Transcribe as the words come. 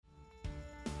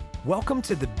Welcome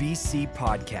to the BC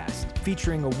Podcast,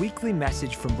 featuring a weekly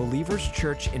message from Believers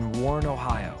Church in Warren,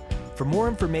 Ohio. For more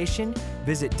information,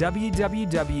 visit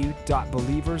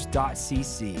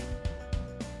www.believers.cc.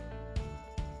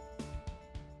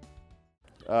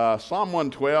 Psalm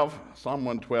 112, I'm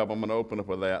going to open up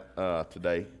with that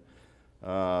today.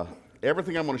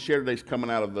 Everything I'm going to share today is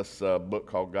coming out of this book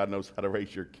called God Knows How to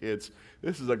Raise Your Kids.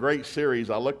 This is a great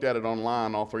series. I looked at it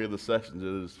online, all three of the sessions.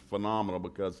 It is phenomenal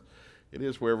because it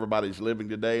is where everybody's living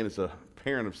today, and as a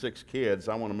parent of 6 kids,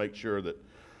 I want to make sure that,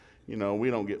 we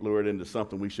don't get lured into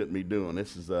something we shouldn't be doing.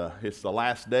 It's the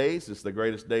last days. It's the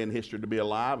greatest day in history to be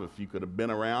alive. If you could have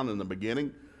been around in the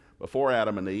beginning before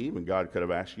Adam and Eve, and God could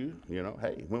have asked you,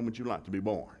 hey, when would you like to be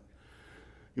born?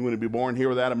 You want to be born here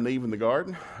with Adam and Eve in the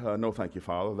garden? No, thank you,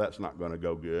 Father. That's not going to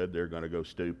go good. They're going to go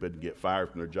stupid, get fired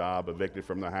from their job, evicted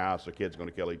from their house, their kids are going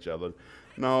to kill each other.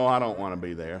 No, I don't want to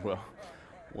be there.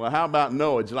 Well, how about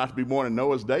Noah? Would you like to be born in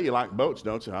Noah's day? You like boats,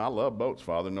 don't you? I love boats,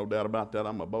 Father. No doubt about that.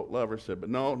 I'm a boat lover. Said, but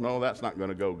no, that's not going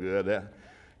to go good.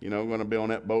 Going to be on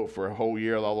that boat for a whole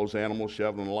year with all those animals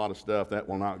shoveling a lot of stuff. That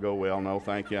will not go well. No,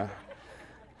 thank you.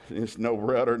 It's no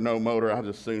rudder, no motor. I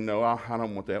just soon know I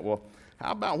don't want that. Well,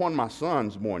 how about when my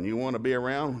son's born? You want to be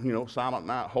around, Silent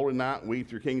Night, Holy Night, We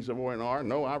Through Kings of Orient are?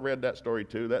 No, I read that story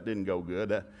too. That didn't go good.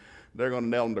 They're going to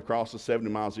nail him to cross the 70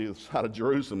 miles either side of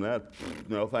Jerusalem.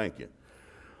 No, thank you.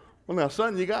 Well, now,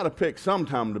 son, you got to pick some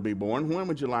time to be born. When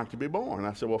would you like to be born?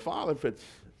 I said, well, Father, if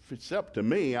it's up to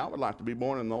me, I would like to be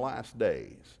born in the last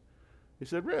days. He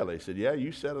said, really? He said, yeah,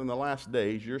 you said in the last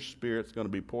days your spirit's going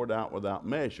to be poured out without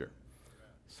measure.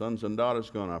 Sons and daughters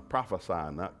going to prophesy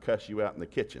and not cuss you out in the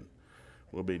kitchen.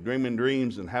 We'll be dreaming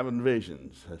dreams and having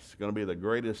visions. It's going to be the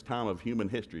greatest time of human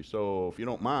history. So if you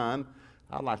don't mind,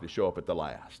 I'd like to show up at the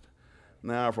last.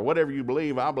 Now, for whatever you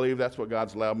believe, I believe that's what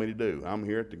God's allowed me to do. I'm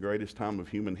here at the greatest time of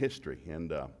human history.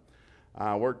 And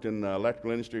I worked in the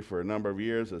electrical industry for a number of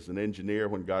years as an engineer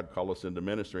when God called us into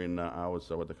ministry, and I was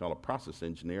what they call a process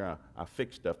engineer. I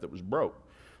fixed stuff that was broke.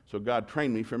 So God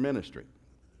trained me for ministry.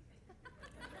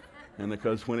 And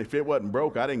because if it wasn't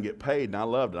broke, I didn't get paid, and I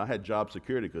loved it. I had job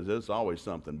security because there's always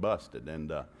something busted.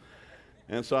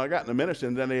 And so I got in the ministry,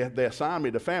 and then they assigned me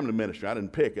to family ministry. I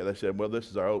didn't pick it. They said, well, this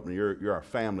is our opening. You're our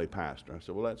family pastor. I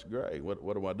said, well, that's great.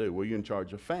 What do I do? Well, you're in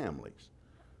charge of families.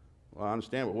 Well, I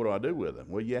understand, but what do I do with them?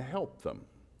 Well, you help them.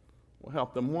 Well,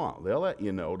 help them what? They'll let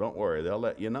you know. Don't worry. They'll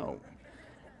let you know.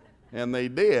 And they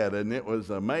did, and it was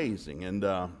amazing. And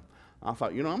I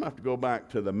thought, I'm going to have to go back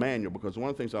to the manual, because one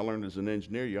of the things I learned as an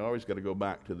engineer, you always got to go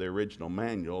back to the original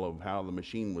manual of how the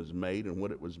machine was made and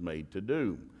what it was made to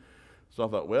do. So I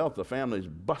thought, well, if the family's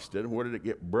busted, where did it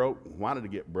get broke? Why did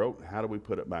it get broke? How do we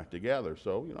put it back together?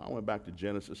 So, I went back to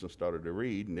Genesis and started to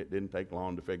read, and it didn't take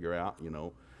long to figure out,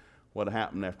 what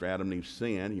happened after Adam and Eve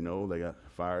sinned. They got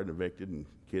fired, evicted, and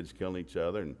kids killing each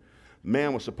other. And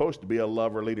man was supposed to be a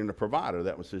lover, leader, and a provider.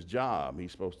 That was his job.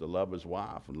 He's supposed to love his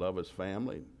wife and love his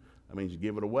family. That means you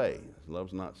give it away.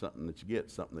 Love's not something that you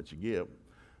get, something that you give.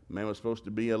 Man was supposed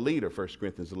to be a leader, 1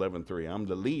 Corinthians 11:3. I'm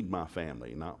to lead my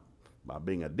family, not by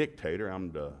being a dictator.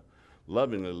 I'm to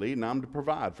lovingly lead, and I'm to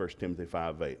provide, 1 Timothy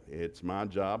 5:8. It's my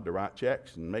job to write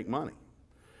checks and make money.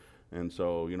 And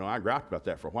so, I griped about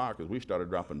that for a while because we started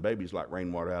dropping babies like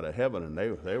rainwater out of heaven, and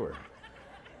they were,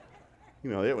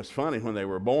 it was funny when they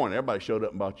were born. Everybody showed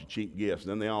up and bought you cheap gifts.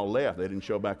 Then they all left. They didn't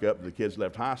show back up. The kids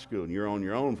left high school, and you're on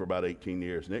your own for about 18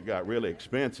 years, and it got really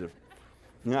expensive.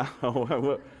 God,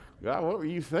 what were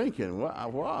you thinking?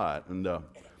 What? And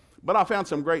but I found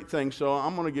some great things, so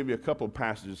I'm going to give you a couple of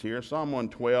passages here. Psalm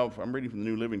 112, I'm reading from the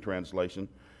New Living Translation,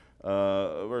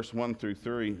 verse 1 through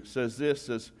 3,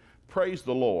 says, praise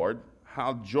the Lord,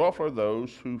 how joyful are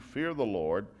those who fear the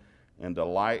Lord and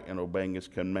delight in obeying his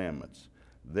commandments.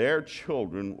 Their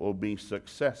children will be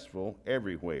successful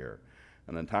everywhere.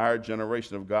 An entire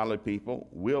generation of godly people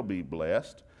will be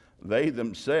blessed. They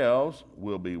themselves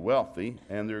will be wealthy,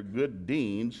 and their good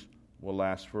deeds will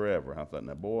last forever. I thought,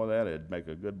 now, boy, that'd make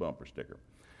a good bumper sticker.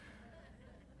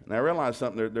 And I realized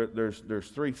something. There's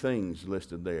 3 things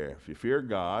listed there. If you fear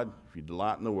God, if you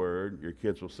delight in the Word, your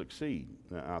kids will succeed.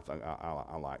 Now,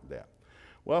 I like that.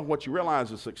 Well, what you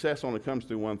realize is success only comes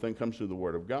through one thing, comes through the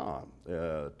Word of God.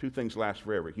 2 things last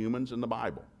forever, humans and the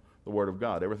Bible, the Word of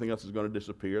God. Everything else is going to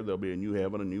disappear. There'll be a new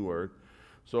heaven, a new earth.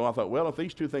 So I thought, well, if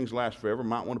these 2 things last forever,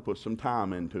 might want to put some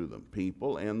time into them,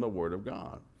 people and the Word of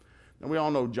God. And we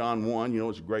all know John 1,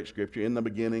 it's a great scripture. In the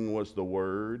beginning was the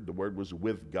Word was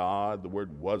with God, the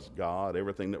Word was God.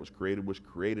 Everything that was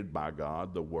created by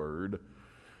God, the Word.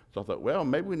 So I thought, well,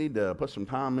 maybe we need to put some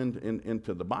time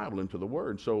into the Bible, into the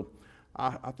Word. So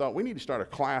I thought we need to start a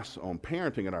class on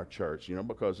parenting at our church,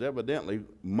 because evidently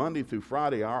Monday through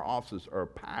Friday our offices are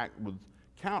packed with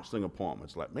counseling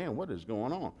appointments. Like, man, what is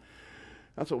going on?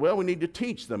 I said, well, we need to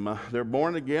teach them. They're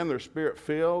born again, they're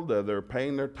spirit-filled, they're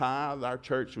paying their tithe. Our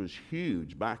church was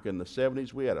huge. Back in the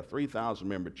 70s, we had a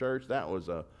 3,000-member church. That was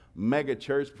a mega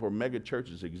church before mega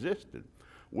churches existed.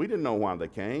 We didn't know why they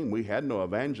came. We had no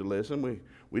evangelism.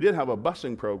 We did have a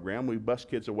busing program. We bused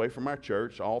kids away from our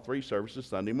church, all 3 services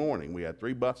Sunday morning. We had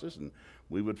 3 buses, and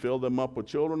we would fill them up with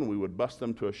children. We would bus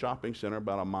them to a shopping center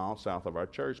about a mile south of our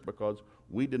church because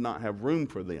we did not have room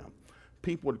for them.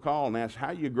 People would call and ask, how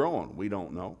are you growing? We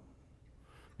don't know.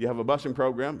 Do you have a busing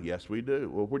program? Yes, we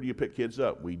do. Well, where do you pick kids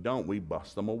up? We don't. We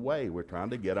bus them away. We're trying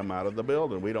to get them out of the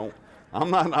building. We don't.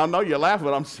 I know you're laughing,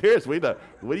 but I'm serious. What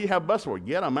do you have bus for?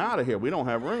 Get them out of here. We don't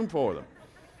have room for them.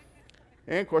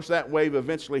 And of course, that wave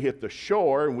eventually hit the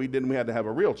shore, and we had to have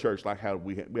a real church, like how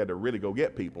we had to really go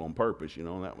get people on purpose,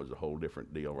 and that was a whole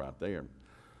different deal right there.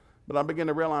 But I began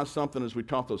to realize something as we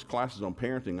taught those classes on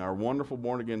parenting. Our wonderful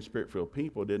born-again, spirit-filled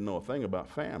people didn't know a thing about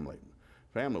family.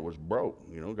 Family was broke,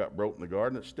 got broke in the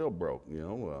garden. It's still broke,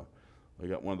 We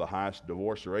got one of the highest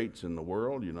divorce rates in the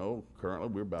world, Currently,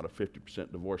 we're about a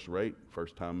 50% divorce rate,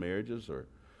 first-time marriages, or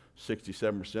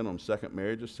 67% on second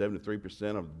marriages,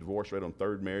 73% of divorce rate on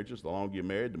third marriages. The longer you're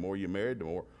married, the more you're married, the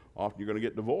more often you're going to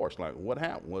get divorced. Like, what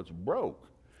happened? Well, it's broke.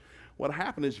 What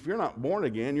happened is if you're not born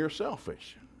again, you're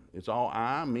selfish. It's all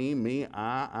I, me, me,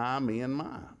 and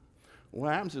mine.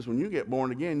 What happens is when you get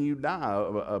born again, you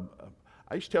die.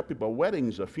 I used to tell people a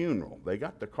wedding's a funeral. They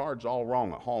got the cards all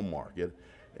wrong at Hallmark.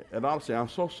 And I'll say, I'm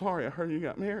so sorry, I heard you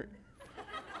got married.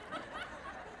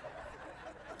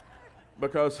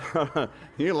 Because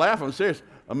you laugh, I'm serious.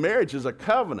 A marriage is a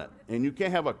covenant, and you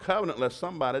can't have a covenant unless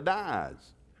somebody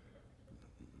dies.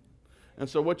 And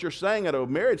so what you're saying at a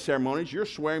marriage ceremony is you're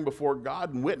swearing before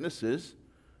God and witnesses,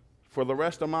 for the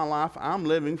rest of my life, I'm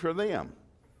living for them.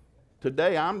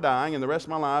 Today, I'm dying, and the rest of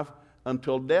my life,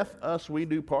 until death us we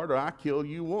do part, or I kill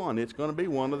you one. It's going to be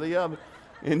one or the other.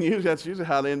 And that's usually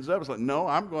how it ends up. It's like, no,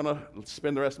 I'm going to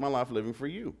spend the rest of my life living for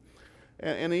you.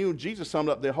 And Jesus summed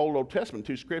up the whole Old Testament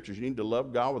in 2 scriptures. You need to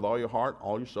love God with all your heart,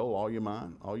 all your soul, all your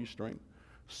mind, all your strength.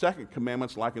 Second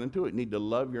commandment's likened unto it. You need to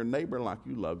love your neighbor like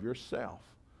you love yourself.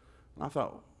 And I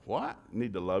thought, what? You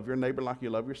need to love your neighbor like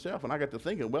you love yourself. And I got to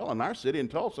thinking, well, in our city in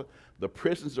Tulsa, the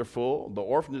prisons are full, the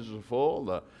orphanages are full,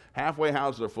 the halfway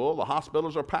houses are full, the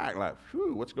hospitals are packed. Like,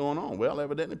 whew, what's going on? Well,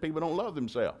 evidently people don't love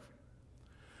themselves.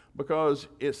 Because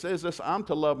it says this, I'm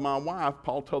to love my wife.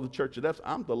 Paul told the church at Ephesus,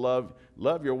 I'm to love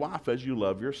your wife as you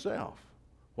love yourself.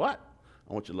 What?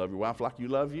 I want you to love your wife like you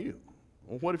love you.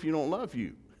 Well, what if you don't love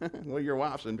you? Well, your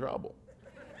wife's in trouble.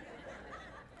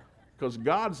 Because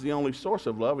God's the only source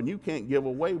of love, and you can't give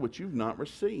away what you've not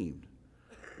received.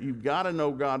 You've got to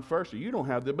know God first, or you don't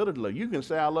have the ability to love. You can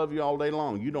say, I love you all day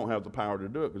long. You don't have the power to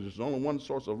do it, because there's only one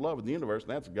source of love in the universe,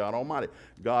 and that's God Almighty.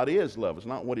 God is love. It's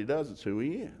not what he does, it's who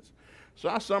he is. So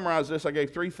I summarized this. I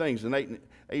gave 3 things. In 8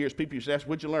 years, people used to ask,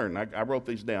 what'd you learn? I wrote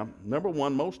these down. Number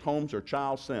 1, most homes are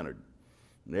child-centered.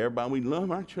 And everybody, we love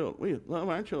our children. We love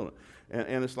our children.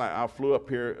 And it's like I flew up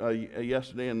here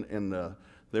yesterday, and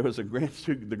there was the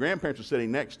grandparents were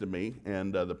sitting next to me,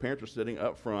 and the parents were sitting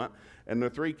up front, and their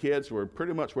 3 kids were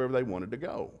pretty much wherever they wanted to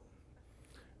go.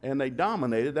 And they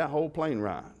dominated that whole plane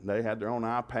ride. They had their own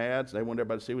iPads. They wanted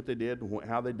everybody to see what they did,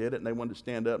 how they did it, and they wanted to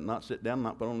stand up, not sit down,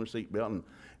 not put on their seatbelt.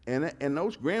 And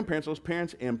those grandparents, those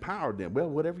parents empowered them.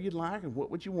 Well, whatever you'd like, and what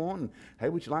would you want? And, hey,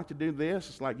 would you like to do this?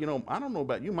 It's like, I don't know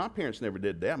about you. My parents never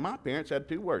did that. My parents had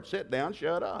 2 words, sit down,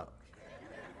 shut up.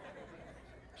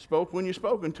 Spoke when you're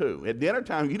spoken to. At dinner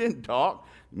time, you didn't talk.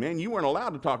 Man, you weren't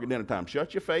allowed to talk at dinner time.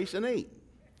 Shut your face and eat.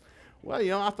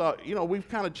 Well, I thought, we've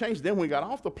kind of changed. Then we got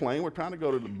off the plane. We're trying to go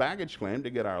to the baggage claim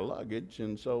to get our luggage.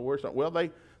 And so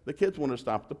the kids wanted to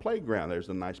stop at the playground. There's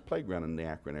a nice playground in the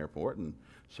Akron airport. And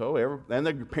so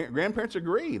the grandparents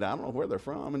agreed. I don't know where they're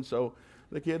from. And so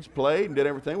the kids played and did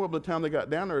everything. Well, by the time they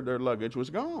got down there, their luggage was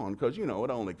gone because, it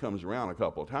only comes around a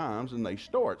couple of times and they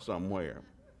store it somewhere.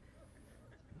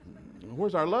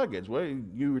 Where's our luggage? Well,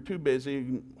 you were too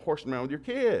busy horsing around with your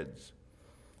kids.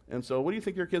 And so what do you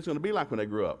think your kids are going to be like when they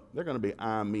grow up? They're going to be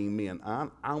I, me, and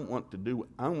I want to do what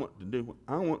I want to do what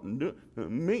I want to do,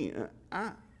 me, and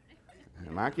I.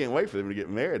 And I can't wait for them to get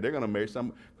married. They're going to marry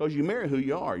someone, because you marry who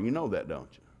you are. You know that, don't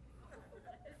you?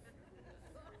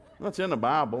 That's in the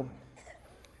Bible.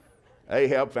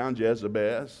 Ahab found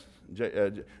Jezebel.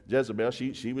 Jezebel,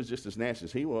 she was just as nasty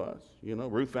as he was.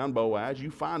 Ruth found Boaz.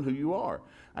 You find who you are.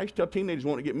 I used to tell teenagers who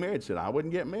want to get married, said, I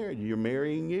wouldn't get married. You're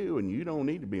marrying you, and you don't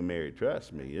need to be married.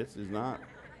 Trust me, this is not.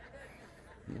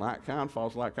 Like kind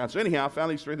falls like kind. So anyhow, I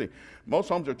found these three things. Most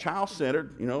homes are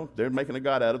child-centered. You know, they're making a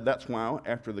God out of it. That's why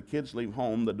after the kids leave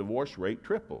home, the divorce rate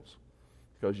triples.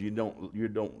 Because you're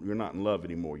not in love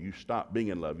anymore. You stop being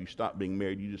in love. You stop being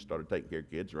married. You just started taking care of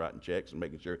kids, writing checks, and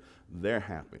making sure they're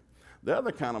happy. The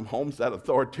other kind of home is that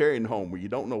authoritarian home where you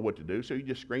don't know what to do, so you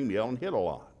just scream, yell, and hit a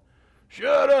lot.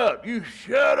 Shut up! You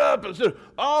shut up! And say,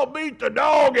 I'll beat the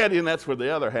dog at you. And that's where the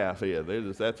other half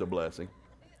is. That's a blessing.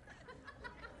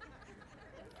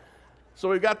 So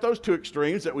we've got those two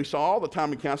extremes that we saw all the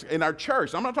time in counseling. In our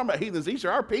church, I'm not talking about heathens. These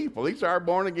are our people. These are our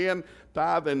born-again,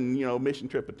 tithing, mission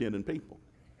trip attending people.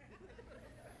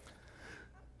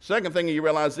 Second thing you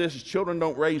realize this is children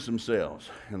don't raise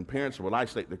themselves. And parents will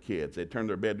isolate their kids. They turn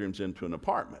their bedrooms into an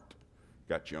apartment.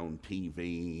 Got your own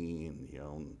TV and your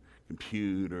own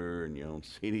computer and your own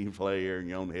CD player and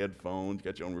your own headphones.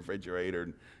 Got your own refrigerator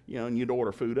and, and you'd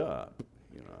order food up,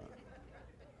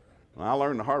 Well, I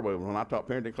learned the hard way. When I taught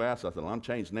parenting class, I said, well, I'm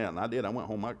changing that. And I did. I went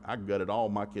home. I gutted all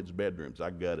my kids' bedrooms.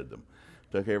 I gutted them.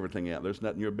 Took everything out. There's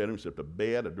nothing in your bedroom except a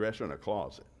bed, a dresser, and a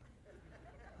closet.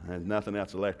 There's nothing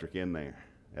else electric in there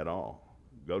at all.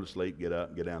 Go to sleep, get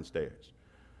up, get downstairs.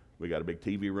 We got a big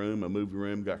TV room, a movie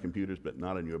room, got computers, but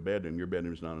not in your bedroom. Your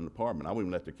bedroom's not an apartment. I wouldn't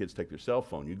even let the kids take their cell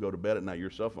phone. You go to bed at night, your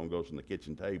cell phone goes on the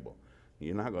kitchen table.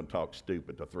 You're not going to talk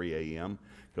stupid till 3 a.m.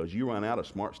 because you run out of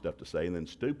smart stuff to say, and then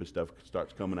stupid stuff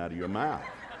starts coming out of your mouth.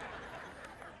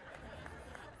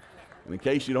 And in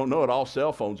case you don't know it, all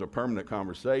cell phones are permanent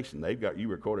conversation. They've got you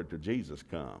recorded till Jesus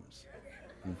comes.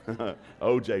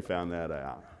 OJ found that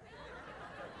out.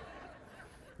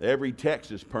 Every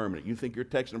text is permanent. You think you're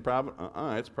texting private?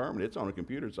 It's permanent. It's on a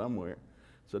computer somewhere.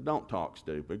 So don't talk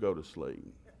stupid. Go to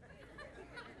sleep.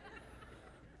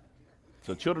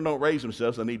 So children don't raise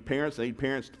themselves. They need parents. They need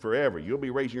parents forever. You'll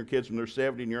be raising your kids when they're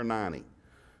 70 and you're 90.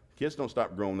 Kids don't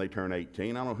stop growing when they turn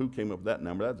 18. I don't know who came up with that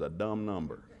number. That's a dumb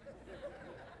number.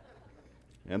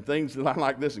 And things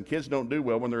like this, and kids don't do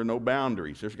well when there are no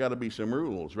boundaries. There's got to be some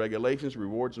rules, regulations,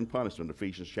 rewards, and punishment.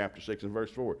 Ephesians chapter 6 and verse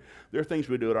 4. There are things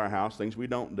we do at our house, things we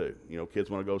don't do.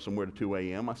 Kids want to go somewhere to 2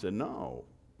 a.m. I said, no.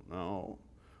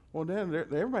 Well, Dad,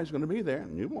 everybody's going to be there.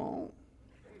 And you won't.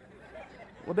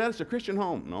 Well, Dad, it's a Christian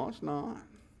home. No, it's not.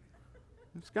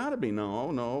 It's got to be.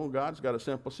 No. God's got a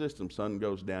simple system. Sun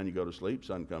goes down, you go to sleep.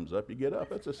 Sun comes up, you get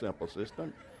up. It's a simple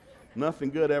system. Nothing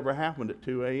good ever happened at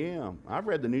 2 a.m. I've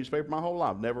read the newspaper my whole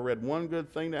life. Never read one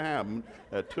good thing that happened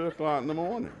at 2 o'clock in the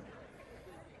morning.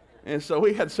 And so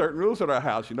we had certain rules at our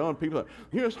house, and people are like,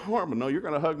 here's Harmon. No, you're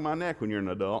going to hug my neck when you're an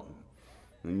adult.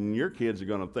 And your kids are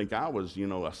going to think I was,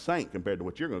 a saint compared to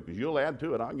what you're going to, because you'll add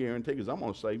to it, I guarantee, because I'm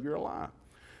going to save your life.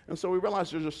 And so we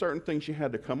realized there's a certain things you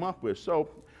had to come up with. So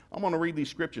I'm going to read these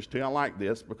scriptures to you. I like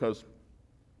this because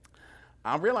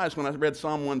I realized when I read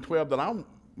Psalm 112 that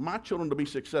my children to be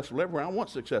successful everywhere. I want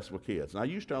successful kids. And I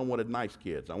used to, I wanted nice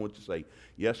kids. I want to say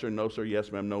yes sir, no sir,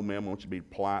 yes ma'am, no ma'am. I want you to be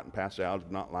polite and pass out,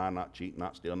 not lie, not cheat,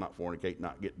 not steal, not fornicate,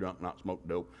 not get drunk, not smoke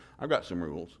dope. I've got some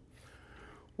rules.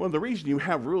 Well, the reason you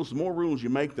have rules, the more rules you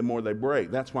make, the more they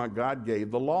break. That's why God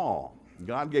gave the law.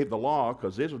 God gave the law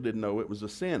because Israel didn't know it was a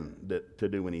sin to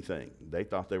do anything. They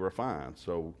thought they were fine.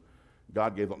 So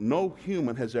God gave the law. No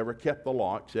human has ever kept the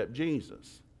law except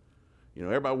Jesus.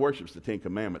 Everybody worships the Ten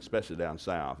Commandments, especially down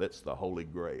south. It's the Holy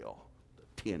Grail,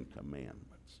 the Ten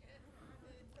Commandments.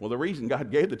 Well, the reason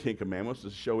God gave the Ten Commandments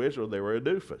is to show Israel they were a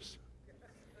doofus.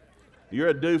 You're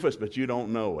a doofus, but you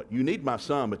don't know it. You need my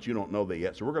son, but you don't know that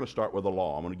yet. So we're going to start with the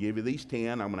law. I'm going to give you these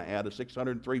 10. I'm going to add a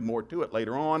 603 more to it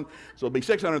later on. So it'll be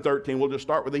 613. We'll just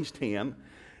start with these 10.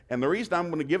 And the reason I'm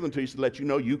going to give them to you is to let you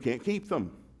know you can't keep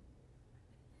them.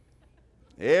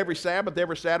 Every Sabbath,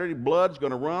 every Saturday, blood's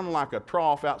going to run like a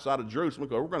trough outside of Jerusalem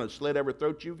because we're going to slit every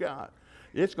throat you got.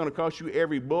 It's going to cost you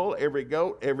every bull, every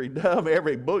goat, every dove,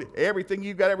 every bull, everything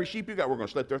you got, every sheep you got, we're going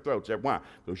to slit their throats. Why?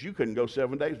 Because you couldn't go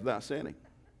 7 days without sinning.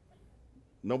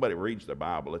 Nobody reads the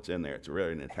Bible. It's in there. It's a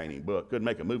really entertaining book. Couldn't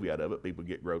make a movie out of it. People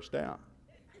get grossed out.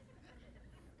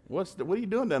 What are you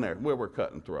doing down there? Well, we're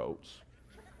cutting throats.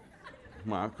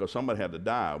 Why? Because somebody had to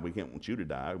die. We can't want you to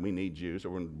die. We need you, so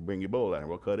we're going to bring your bull down here.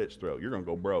 We'll cut its throat. You're going to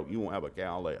go broke. You won't have a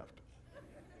cow left.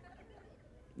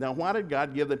 Now, why did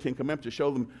God give the Ten Commandments? To show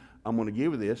them, I'm going to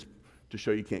give you this to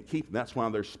show you can't keep them. That's why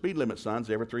there's speed limit signs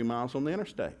every 3 miles on the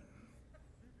interstate.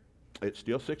 It's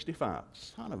still 65.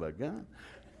 Son of a gun.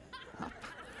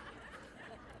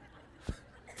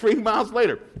 3 miles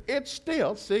later, it's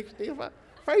still 65.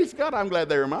 Praise God, I'm glad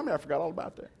they remind me. I forgot all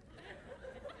about that.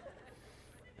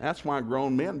 That's why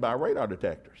grown men buy radar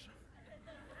detectors.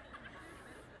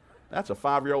 That's a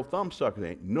 5-year-old thumb sucker.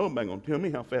 Ain't nobody going to tell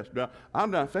me how fast to drive. I'm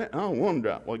not fast. I don't want to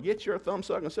drive. Well, get your thumb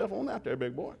sucking self on out there,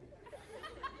 big boy.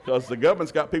 Because the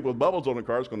government's got people with bubbles on the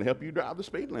car that's going to help you drive the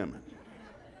speed limit.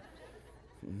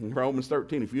 Romans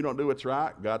 13, if you don't do what's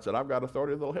right, God said, I've got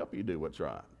authority that'll help you do what's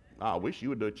right. I wish you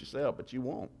would do it yourself, but you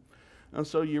won't. And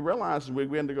so you realize as we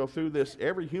begin to go through this,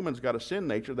 every human's got a sin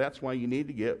nature. That's why you need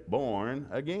to get born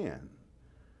again.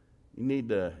 You need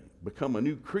to become a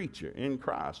new creature in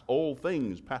Christ. Old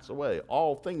things pass away.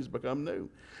 All things become new.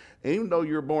 And even though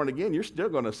you're born again, you're still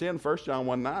going to sin. 1 John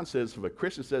 1:9 says, if a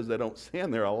Christian says they don't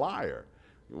sin, they're a liar.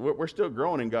 We're still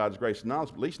growing in God's grace and knowledge,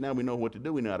 but at least now we know what to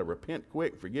do. We know how to repent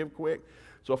quick, forgive quick.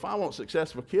 So if I want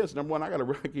successful kids, number one, I got to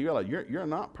realize you're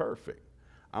not perfect.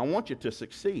 I want you to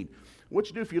succeed. What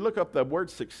you do, if you look up the word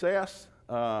success,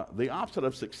 the opposite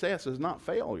of success is not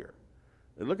failure.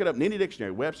 Look it up in any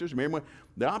dictionary, Webster's, Merriam-Webster.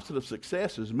 The opposite of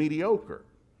success is mediocre.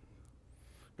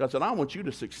 God said, I want you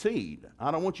to succeed.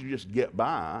 I don't want you to just get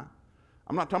by.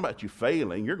 I'm not talking about you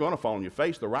failing. You're going to fall on your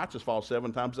face. The righteous fall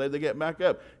 7 times a day, they get back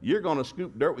up. You're going to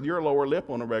scoop dirt with your lower lip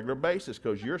on a regular basis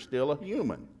because you're still a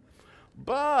human.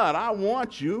 But I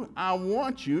want you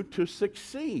to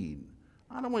succeed.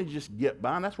 I don't want you to just get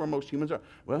by, and that's where most humans are.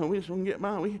 Well, we just want to get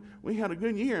by. We had a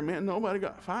good year, man. Nobody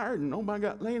got fired, and nobody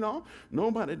got laid off.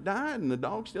 Nobody died, and the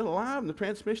dog's still alive, and the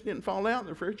transmission didn't fall out, and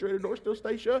the refrigerator door still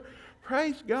stays shut.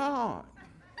 Praise God.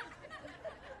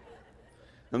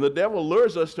 And the devil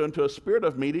lures us into a spirit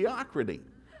of mediocrity.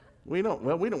 We don't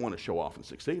want to show off and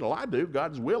succeed. Well, I do.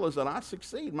 God's will is that I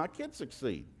succeed. My kids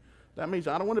succeed. That means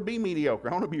I don't want to be mediocre.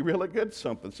 I want to be really good at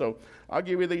something. So I'll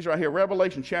give you these right here.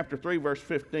 Revelation chapter 3, verse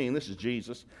 15. This is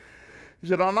Jesus. He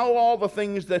said, I know all the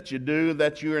things that you do,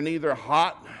 that you are neither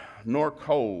hot nor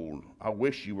cold. I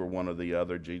wish you were one or the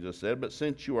other, Jesus said. But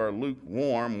since you are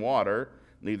lukewarm water,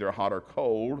 neither hot or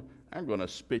cold, I'm going to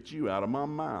spit you out of my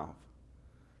mouth.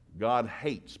 God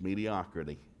hates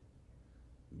mediocrity.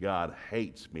 God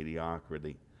hates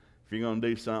mediocrity. If you're going to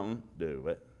do something, do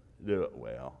it. Do it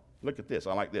well. Look at this.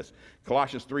 I like this.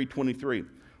 Colossians 3:23.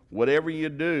 Whatever you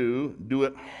do, do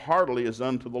it heartily as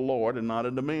unto the Lord and not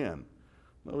unto men.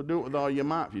 No, do it with all your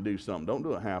might if you do something. Don't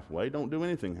do it halfway. Don't do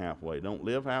anything halfway. Don't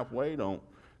live halfway. Don't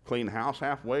clean the house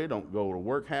halfway. Don't go to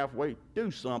work halfway.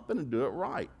 Do something and do it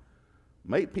right.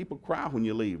 Make people cry when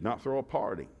you leave, not throw a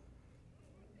party.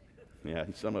 Yeah,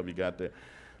 some of you got that.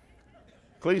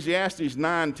 Ecclesiastes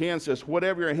 9:10 says,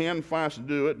 whatever your hand finds to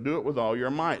do it with all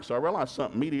your might. So I realize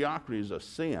something. Mediocrity is a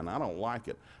sin. I don't like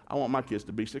it. I want my kids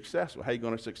to be successful. How are you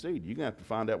going to succeed? You're going to have to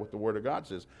find out what the Word of God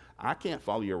says. I can't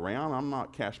follow you around. I'm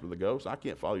not Casper the Ghost. I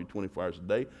can't follow you 24 hours a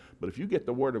day. But if you get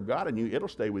the Word of God in you, it'll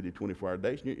stay with you 24 hours a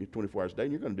day,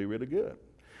 and you're going to do really good.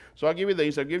 So I'll give you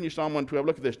these. I've given you Psalm 112.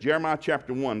 Look at this. Jeremiah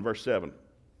chapter 1, verse 7.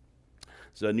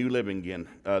 It's a New Living again.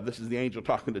 This is the angel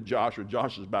talking to Joshua.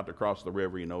 Joshua's about to cross the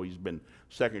river. You know, he's been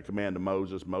second command to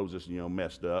Moses. Moses,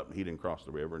 messed up. He didn't cross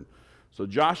the river. And so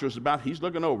Joshua's he's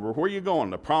looking over. Where are you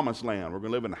going? The promised land. We're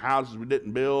going to live in houses we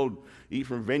didn't build, eat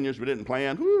from vineyards we didn't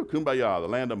plant. Whoo, kumbaya. The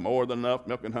land of more than enough,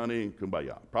 milk and honey, and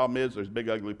kumbaya. Problem is, there's big,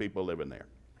 ugly people living there.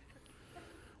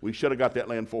 We should have got that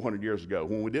land 400 years ago.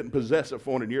 When we didn't possess it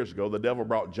 400 years ago, the devil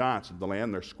brought giants into the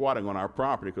land. They're squatting on our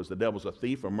property because the devil's a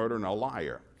thief, a murderer, and a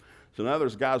liar. So now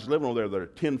there's guys living over there that are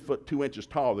 10 foot 2 inches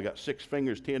tall. They got 6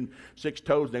 fingers, 6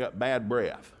 toes, and they got bad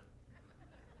breath.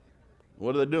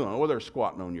 What are they doing? Well, they're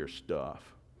squatting on your stuff.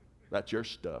 That's your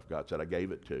stuff. God said, I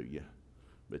gave it to you,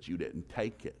 but you didn't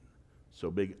take it.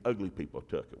 So big, ugly people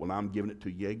took it. Well, I'm giving it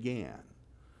to you again.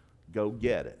 Go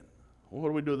get it. Well, what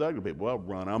do we do with ugly people? Well,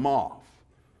 run them off.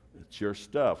 It's your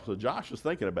stuff. So Josh was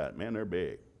thinking about it. Man, they're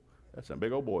big. That's some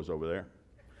big old boys over there.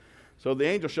 So the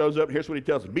angel shows up, and here's what he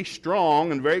tells us. Be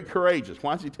strong and very courageous.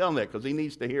 Why is he telling that? Because he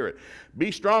needs to hear it. Be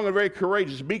strong and very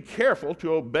courageous. Be careful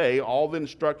to obey all the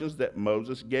instructions that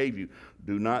Moses gave you.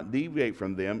 Do not deviate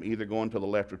from them, either going to the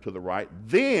left or to the right.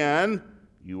 Then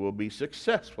you will be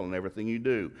successful in everything you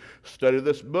do. Study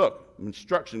this book,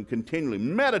 instruction continually.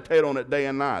 Meditate on it day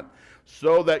and night,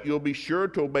 so that you'll be sure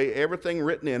to obey everything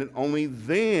written in it. Only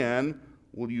then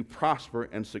will you prosper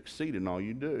and succeed in all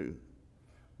you do.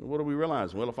 What do we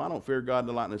realize? Well, if I don't fear God and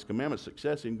delight in His commandments,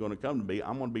 success isn't going to come to me.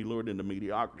 I'm going to be lured into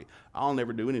mediocrity. I'll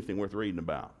never do anything worth reading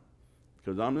about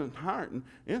because I'm tired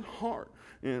and hard.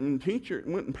 And the teacher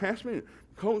wouldn't pass me.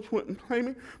 Coach wouldn't play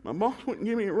me. My boss wouldn't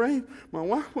give me a raise. My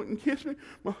wife wouldn't kiss me.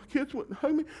 My kids wouldn't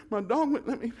hug me. My dog wouldn't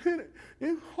let me pet it.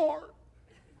 It's hard.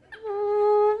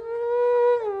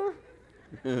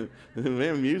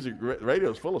 Man, music,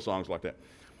 radio's full of songs like that.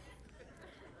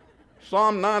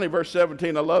 Psalm 90, verse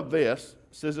 17, I love this.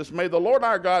 It says this, may the Lord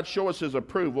our God show us His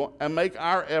approval and make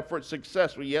our efforts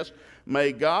successful. Yes,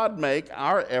 may God make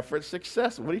our efforts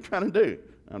successful. What are you trying to do?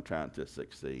 I'm trying to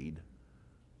succeed.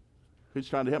 Who's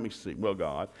trying to help me succeed? Well,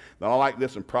 God. Now, I like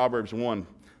this in Proverbs 1,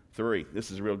 3.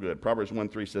 This is real good. Proverbs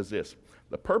 1:3 says this.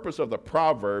 The purpose of the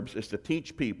Proverbs is to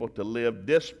teach people to live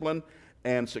disciplined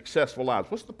and successful lives.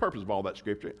 What's the purpose of all that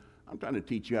scripture? I'm trying to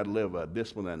teach you how to live a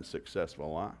disciplined and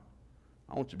successful life.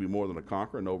 I want you to be more than a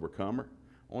conqueror and overcomer.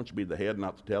 I want you to be the head,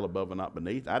 not the tail, above and not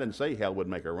beneath. I didn't say hell would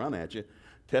make a run at you.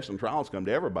 Tests and trials come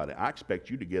to everybody. I expect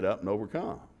you to get up and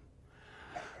overcome.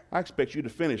 I expect you to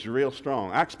finish real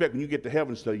strong. I expect when you get to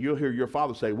heaven, so you'll hear your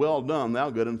Father say, well done, thou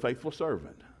good and faithful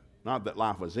servant. Not that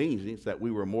life was easy, it's that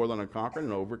we were more than a conqueror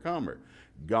and an overcomer.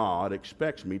 God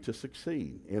expects me to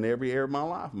succeed in every area of my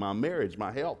life, my marriage,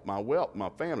 my health, my wealth, my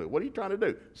family. What are you trying to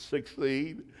do?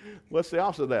 Succeed. What's the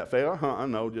opposite of that? Fail?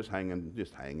 No, just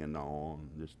hanging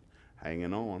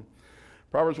on.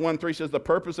 Proverbs 1:3 says the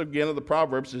purpose again of the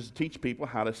Proverbs is to teach people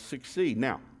how to succeed.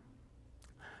 Now,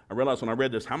 I realized when I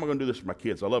read this, how am I going to do this for my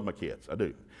kids? I love my kids. I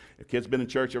do. The kids been in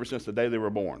church ever since the day they were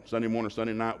born. Sunday morning,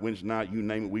 Sunday night, Wednesday night, you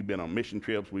name it. We've been on mission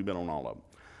trips. We've been on all of them.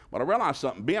 But I realized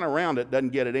something. Being around it doesn't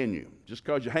get it in you. Just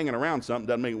because you're hanging around something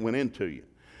doesn't mean it went into you.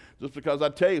 Just because I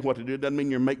tell you what to do doesn't mean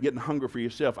you're getting hungry for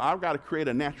yourself. I've got to create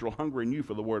a natural hunger in you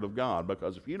for the Word of God,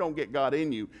 because if you don't get God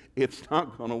in you, it's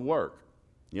not going to work.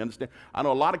 You understand? I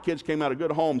know a lot of kids came out of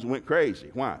good homes and went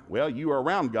crazy. Why? Well, you were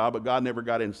around God, but God never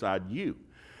got inside you.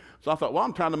 So I thought, well,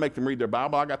 I'm trying to make them read their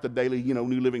Bible. I got the daily,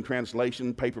 New Living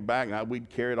Translation paperback, and we'd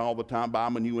carry it all the time, buy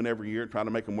them a new one every year, trying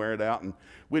to make them wear it out. And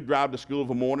we'd drive to school in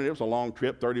the morning. It was a long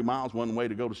trip, 30 miles one way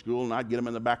to go to school, and I'd get them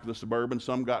in the back of the Suburban.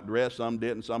 Some got dressed, some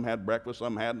didn't. Some had breakfast,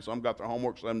 some hadn't. Some got their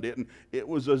homework, some didn't. It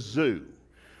was a zoo.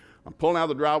 I'm pulling out of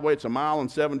the driveway. It's 1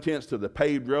 7/10 miles to the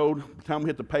paved road. By the time we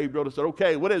hit the paved road, I said,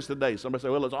 okay, what is today? Somebody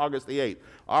said, well, it's August the 8th.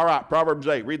 All right, Proverbs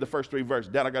 8. Read the first 3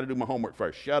 verses. Dad, I got to do my homework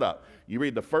first. Shut up. You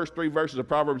read the first 3 verses of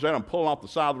Proverbs 8. I'm pulling off the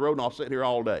side of the road, and I'll sit here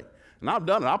all day. And I've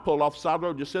done it. I pull off the side of the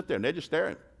road and just sit there, and they're just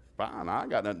staring. Fine, I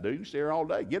ain't got nothing to do. You stay here all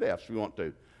day. Get F's if you want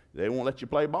to. They won't let you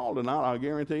play ball tonight, I'll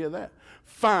guarantee you that.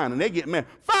 Fine, and they get mad.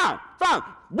 Fine.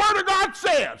 Word of God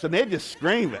says. And they're just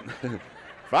screaming.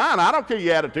 Fine, I don't care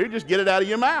your attitude. Just get it out of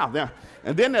your mouth. Now,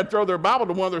 and then they'd throw their Bible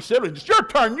to one of their siblings. It's your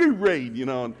turn, you read,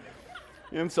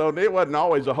 And so it wasn't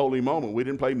always a holy moment. We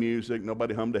didn't play music.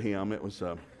 Nobody hummed a hymn. It was...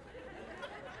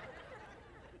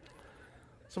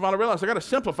 So I realized I got to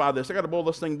simplify this. I got to boil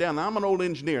this thing down. Now, I'm an old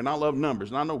engineer, and I love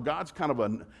numbers. And I know God's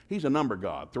he's a number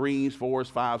God. 3s,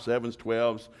 4s, 5s, 7s,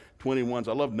 12s, 21s.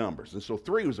 I love numbers. And so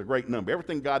 3 was a great number.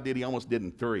 Everything God did, he almost did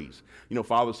in 3s.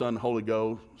 Father, Son, Holy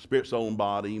Ghost, Spirit, Soul, and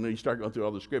Body. You start going through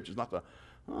all the scriptures.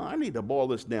 I need to boil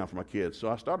this down for my kids. So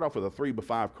I started off with a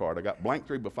 3x5 card. I got blank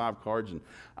 3x5 cards, and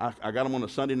I got them on a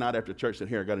Sunday night after church. Said,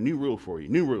 here, I got a new rule for you.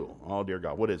 New rule. Oh, dear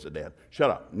God, what is it, Dad? Shut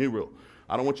up. New rule.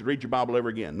 I don't want you to read your Bible ever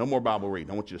again. No more Bible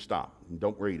reading. I want you to stop.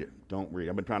 Don't read it. Don't read it.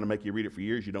 I've been trying to make you read it for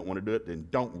years. You don't want to do it, then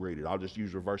don't read it. I'll just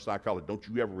use reverse psychology. Don't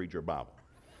you ever read your Bible.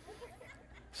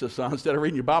 So instead of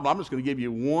reading your Bible, I'm just going to give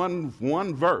you one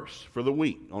verse for the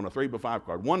week on a 3x5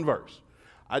 card. One verse.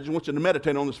 I just want you to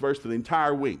meditate on this verse for the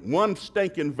entire week. One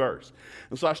stinking verse.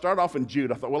 And so I started off in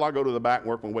Jude. I thought, well, I'll go to the back and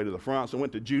work my way to the front. So I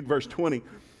went to Jude verse 20.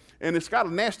 And it's got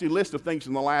a nasty list of things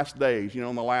in the last days.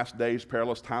 In the last days,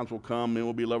 perilous times will come. Men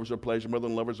will be lovers of pleasure more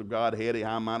than lovers of God, heady,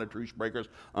 high-minded, truce breakers,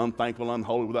 unthankful,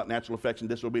 unholy, without natural affection,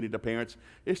 disobedient to parents.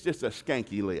 It's just a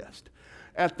skanky list.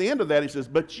 At the end of that, he says,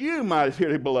 but you, my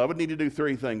dearly beloved, need to do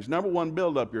 3 things. Number 1,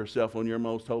 build up yourself on your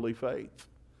most holy faith.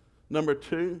 Number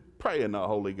 2, pray in the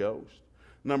Holy Ghost.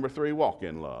 Number 3, walk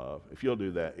in love. If you'll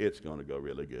do that, it's going to go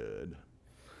really good.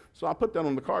 So I put that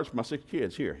on the cards for my 6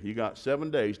 kids. Here, you got 7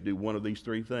 days to do one of these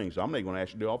 3 things. So I'm not going to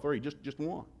ask you to do all 3, just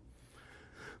one.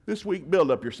 This week,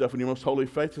 build up yourself in your most holy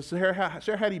faith. I said,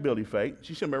 Sarah, how do you build your faith?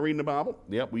 She said, by reading the Bible.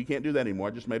 Yep, well, you can't do that anymore.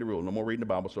 I just made a rule. No more reading the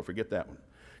Bible, so forget that one.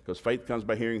 Because faith comes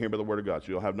by hearing by the Word of God.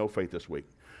 So you'll have no faith this week.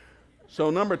 So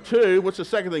number 2, what's the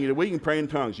second thing you do? We can pray in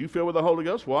tongues. You filled with the Holy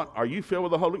Ghost? What? Are you filled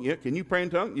with the Holy Ghost? Yeah. Can you pray in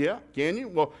tongues? Yeah. Can you?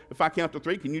 Well, if I count to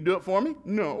 3, can you do it for me?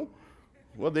 No.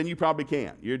 Well, then you probably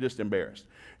can't. You're just embarrassed.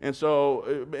 And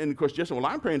so, and of course, just, well,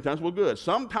 I'm praying in tongues. Well, good.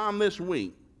 Sometime this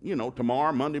week,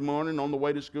 tomorrow, Monday morning, on the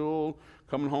way to school,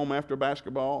 coming home after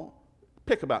basketball,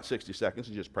 pick about 60 seconds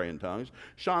and just pray in tongues.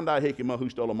 Shondai Hikima, who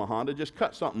stole a Honda, just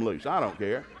cut something loose. I don't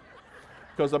care.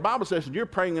 Because the Bible says that you're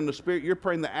praying in the Spirit, you're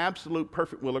praying the absolute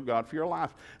perfect will of God for your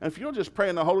life. And if you'll just pray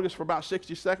in the Holy Ghost for about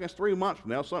 60 seconds, 3 months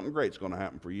from now, something great's going to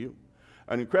happen for you.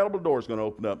 An incredible door is going to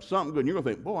open up, something good. And you're going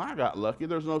to think, boy, I got lucky.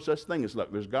 There's no such thing as luck.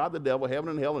 There's God, the devil, heaven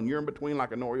and hell, and you're in between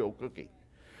like an Oreo cookie.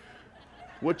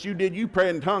 What you did, you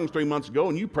prayed in tongues 3 months ago,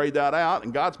 and you prayed that out,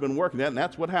 and God's been working that, and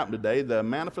that's what happened today. The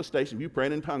manifestation of you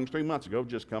praying in tongues 3 months ago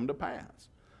just come to pass.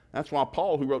 That's why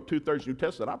Paul, who wrote 2/3 of the New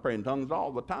Testament, I pray in tongues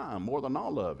all the time, more than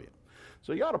all of you.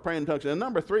 So you ought to pray in tongues. And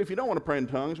number 3, if you don't want to pray in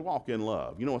tongues, walk in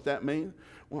love. You know what that means?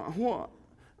 Well, what?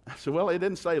 I said, well, it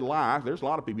didn't say like. There's a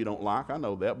lot of people you don't like. I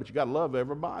know that, but you got to love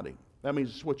everybody. That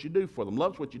means it's what you do for them.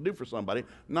 Love's what you do for somebody,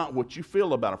 not what you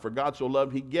feel about it. For God so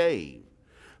loved, he gave.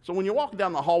 So when you're walking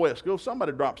down the hallway at school, if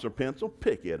somebody drops their pencil,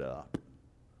 pick it up.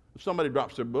 If somebody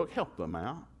drops their book, help them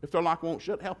out. If their lock won't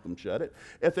shut, help them shut it.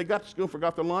 If they got to school and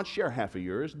forgot their lunch, share half of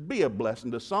yours. Be a blessing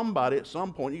to somebody at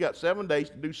some point. You got 7 days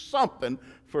to do something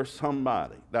for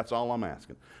somebody. That's all I'm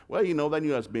asking. Well, they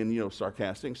knew I was being,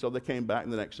 sarcastic, so they came back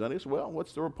the next Sunday and said, well,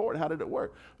 what's the report? How did it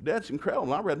work? Dad's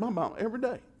incredible. I read my Bible every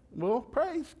day. Well,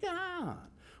 praise God.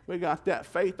 We got that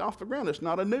faith off the ground. It's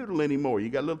not a noodle anymore. You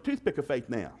got a little toothpick of faith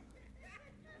now.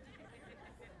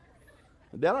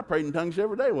 Dad, I prayed in tongues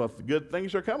every day. Well, if the good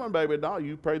things are coming, baby doll,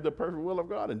 you prayed the perfect will of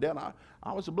God. And Dad,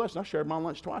 I was a blessing. I shared my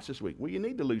lunch twice this week. Well, you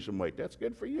need to lose some weight. That's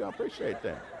good for you. I appreciate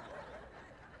that.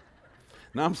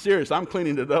 Now, I'm serious. I'm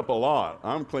cleaning it up a lot.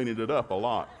 I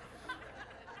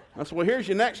said, well, here's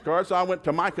your next card. So I went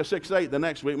to Micah 6:8 the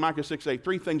next week. Micah 6:8,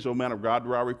 3 things, O man of God,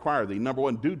 do I require thee. Number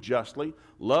 1, do justly,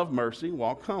 love mercy,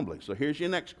 walk humbly. So here's your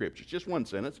next scripture. It's just one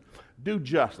sentence. Do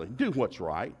justly. Do what's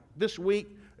right. This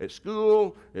week, at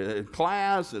school, in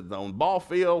class, on the ball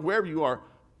field, wherever you are,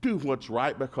 do what's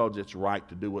right because it's right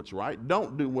to do what's right.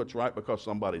 Don't do what's right because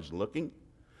somebody's looking.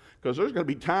 Because there's going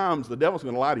to be times the devil's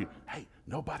going to lie to you. Hey,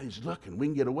 nobody's looking. We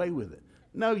can get away with it.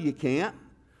 No, you can't.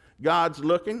 God's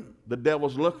looking. The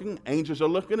devil's looking. Angels are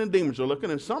looking and demons are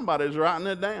looking, and somebody's writing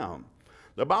it down.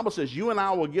 The Bible says you and I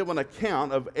will give an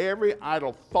account of every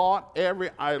idle thought,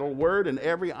 every idle word, and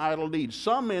every idle deed.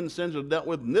 Some men's sins are dealt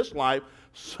with in this life.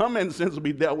 Some men's sins will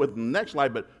be dealt with in the next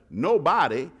life, but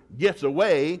nobody gets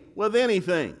away with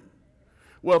anything.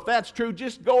 Well, if that's true,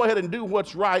 just go ahead and do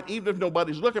what's right, even if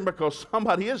nobody's looking, because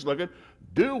somebody is looking.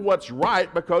 Do what's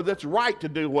right because it's right to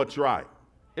do what's right.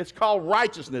 It's called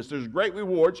righteousness. There's great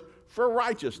rewards for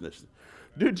righteousness.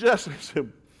 Do justice.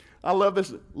 I love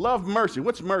this. Love mercy.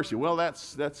 What's mercy? Well,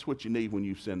 that's what you need when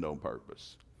you've sinned on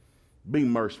purpose. Be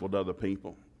merciful to other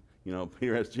people.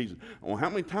 Peter asked Jesus, well, how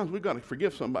many times we got to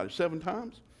forgive somebody? 7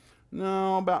 times?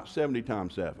 No, about 70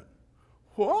 times 7.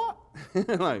 What?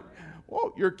 Like,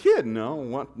 well, you're kidding.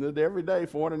 No, every day,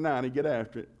 4 to 9, get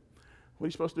after it. What are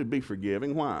you supposed to do? Be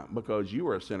forgiving. Why? Because you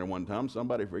were a sinner one time.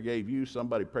 Somebody forgave you.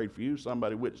 Somebody prayed for you.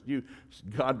 Somebody witnessed you.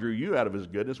 God drew you out of his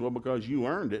goodness. Well, because you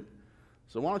earned it.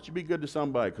 So why don't you be good to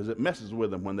somebody? Because it messes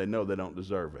with them when they know they don't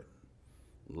deserve it.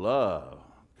 Love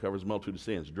covers a multitude of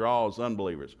sins. Draws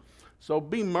unbelievers. So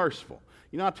be merciful.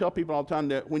 I tell people all the time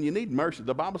that when you need mercy,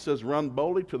 the Bible says run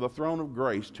boldly to the throne of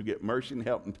grace to get mercy and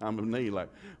help in time of need. Like,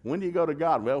 when do you go to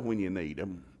God? Well, when you need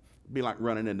him. It'd be like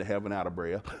running into heaven out of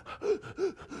breath.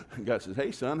 And God says,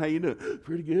 hey, son, how you doing?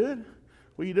 Pretty good.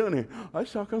 What are you doing here? I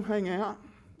just thought I'd come hang out.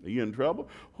 Are you in trouble?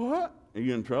 What? Are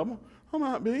you in trouble? I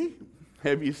might be.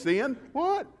 Have you sinned?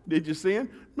 What? Did you sin?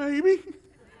 Maybe.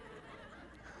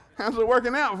 How's it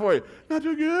working out for you? Not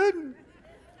too good.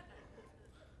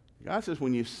 God says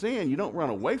when you sin, you don't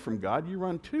run away from God, you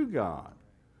run to God.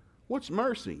 What's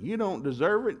mercy? You don't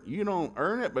deserve it, you don't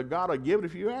earn it, but God will give it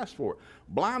if you ask for it.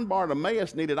 Blind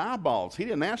Bartimaeus needed eyeballs. He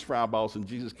didn't ask for eyeballs when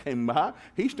Jesus came by.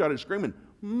 He started screaming,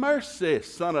 mercy,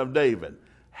 Son of David.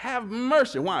 Have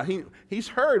mercy. Why? He's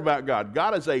heard about God.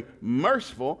 God is a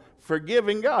merciful,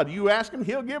 forgiving God. You ask him,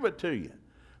 he'll give it to you.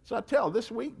 So I tell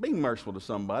this week, be merciful to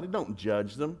somebody. Don't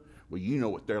judge them. Well, you know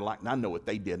what they're like, and I know what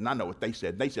they did, and I know what they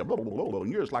said. They said, blah, blah, blah, blah, and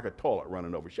you're just like a toilet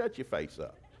running over. Shut your face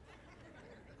up.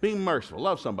 Be merciful.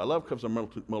 Love somebody. Love covers a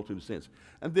multitude of sins.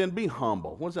 And then be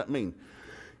humble. What does that mean?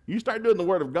 You start doing the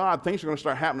Word of God, things are going to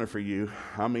start happening for you.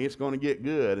 I mean, it's going to get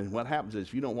good. And what happens is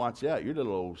if you don't watch out, your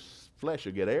little old flesh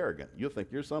will get arrogant. You'll think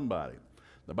you're somebody.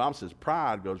 The Bible says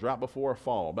pride goes right before a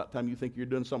fall. About the time you think you're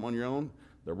doing something on your own,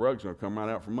 the rug's going to come right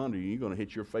out from under you. You're going to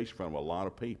hit your face in front of a lot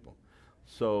of people.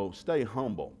 So stay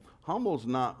humble. Humble's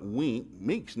not weak.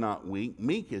 Meek's not weak.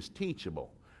 Meek is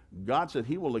teachable. God said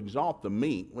he will exalt the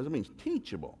meek. What does it mean?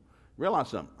 Teachable. Realize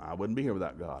something. I wouldn't be here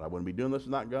without God. I wouldn't be doing this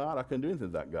without God. I couldn't do anything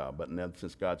without God. But now,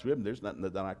 since God's with me, there's nothing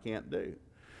that I can't do.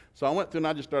 So I went through and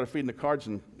I just started feeding the cards,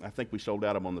 and I think we sold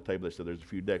out of them on the table. They said there's a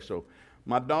few decks. So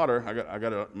my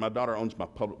daughter, my daughter owns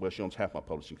she owns half my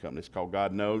publishing company. It's called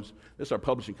God Knows. This is our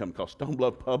publishing company called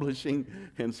Stoneblood Publishing.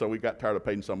 And so we got tired of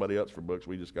paying somebody else for books.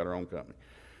 We just got our own company.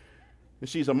 And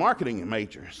she's a marketing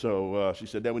major. So she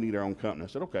said, Dad, we need our own company. I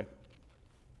said, okay.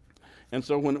 And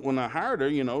so when I hired her,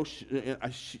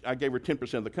 I gave her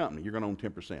 10% of the company. You're going to own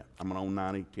 10%. I'm going to own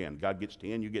 90, 10. God gets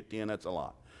 10, you get 10, that's a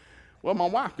lot. Well, my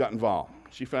wife got involved.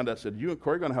 She found out, said, you and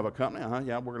Corey are going to have a company?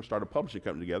 Yeah, we're going to start a publishing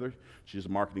company together. She's a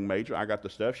marketing major. I got the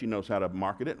stuff. She knows how to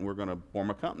market it, and we're going to form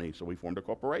a company. So we formed a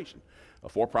corporation, a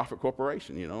for-profit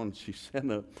corporation, And she said,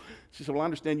 well, I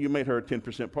understand you made her a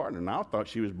 10% partner. And I thought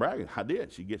she was bragging. I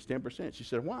did. She gets 10%. She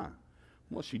said, why?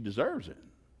 Well, she deserves it.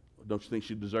 Don't you think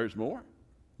she deserves more?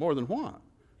 More than what?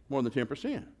 More than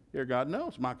 10%. Dear God knows.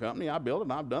 It's my company. I built it,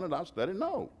 and I've done it. I've studied.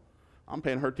 No. I'm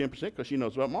paying her 10% because she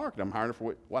knows about marketing. I'm hiring her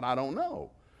for what I don't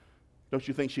know. Don't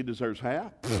you think she deserves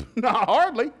half? Not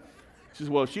hardly. She says,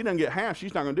 well, if she doesn't get half,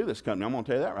 she's not going to do this company. I'm going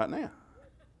to tell you that right now.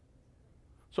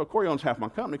 So Corey owns half my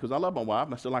company because I love my wife,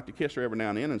 and I still like to kiss her every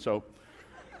now and then. And so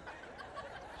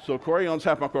Corey owns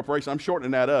half my corporation. I'm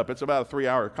shortening that up. It's about a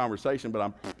 3-hour conversation,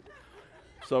 but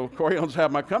so Corey owns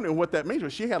half my company. And what that means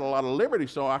was she had a lot of liberty.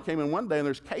 So I came in one day, and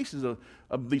there's cases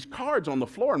of these cards on the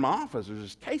floor in my office. There's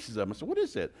just cases of them. I said, what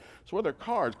is it? So well, they're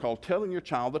cards called Telling Your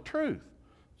Child the Truth.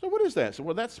 So what is that? So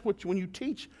well, that's when you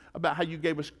teach about how you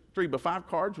gave us 3x5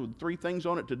 cards with 3 things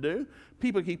on it to do.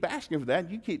 People keep asking for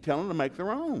that. You keep telling them to make their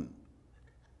own.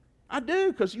 I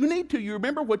do, because you need to. You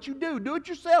remember what you do. Do it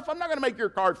yourself. I'm not going to make your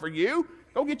card for you.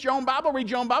 Go get your own Bible,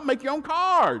 read your own Bible, make your own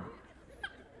card.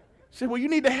 She said, well, you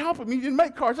need to help them. You didn't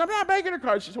make cards. I'm not making a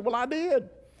card. She said, well, I did.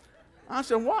 I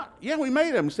said, what? Yeah, we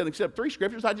made them. She said, except 3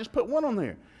 scriptures. I just put 1 on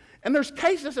there. And there's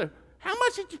cases. I said, how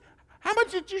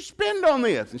much did you spend on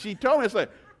this? And she told me, I said,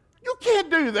 you can't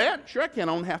do that. Sure, I can't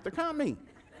own half the company.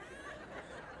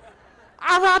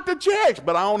 I write the checks,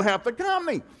 but I own half the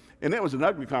company. And it was an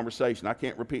ugly conversation. I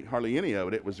can't repeat hardly any of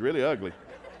it. It was really ugly.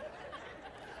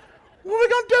 What are we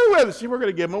going to do with it? See, we're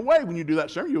going to give them away. When you do that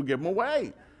sermon, you'll give them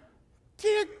away.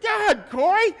 Dear God,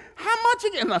 Corey, how much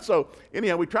again? So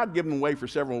anyhow, we tried to give them away for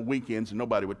several weekends, and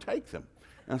nobody would take them.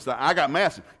 And so I got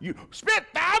massive. You spent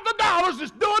 $1,000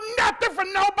 just doing nothing for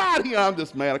nobody. I'm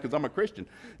just mad because I'm a Christian.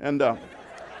 And the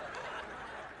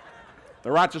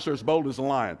righteous are as bold as a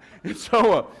lion. And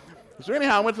so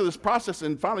anyhow, I went through this process,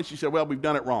 and finally she said, well, we've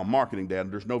done it wrong. Marketing,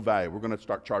 Dad, there's no value. We're going to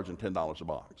start charging $10 a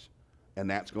box. And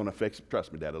that's going to fix it.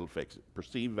 Trust me, Dad, it'll fix it.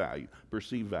 Perceived value.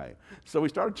 So we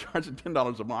started charging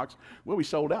 $10 a box. Well, we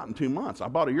sold out in 2 months. I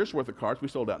bought a year's worth of cards. We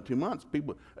sold out in 2 months.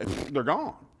 People, they're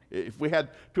gone. If we had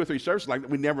 2 or 3 services like that,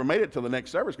 we never made it till the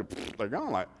next service. They're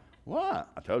gone. Like, what?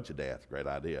 I told you, Dad, it's a great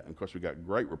idea. And of course, we got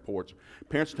great reports.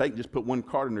 Parents take and just put 1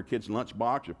 card in their kid's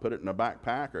lunchbox or put it in a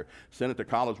backpack or send it to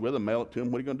college with them, mail it to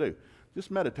them. What are you going to do? Just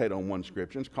meditate on 1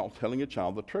 scripture. It's called Telling Your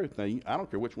Child the Truth. Now, I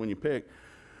don't care which one you pick.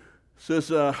 It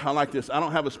says, I like this. I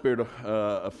don't have a spirit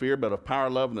of fear, but of power,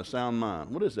 love, and a sound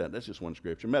mind. What is that? That's just 1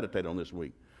 scripture. Meditate on this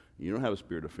week. You don't have a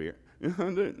spirit of fear.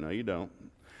 No, you don't.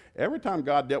 Every time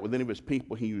God dealt with any of his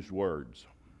people, he used words.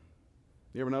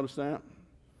 You ever notice that?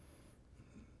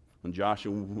 When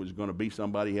Joshua was going to be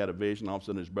somebody, he had a vision. All of a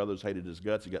sudden, his brothers hated his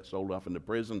guts. He got sold off into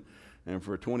prison. And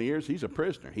for 20 years, he's a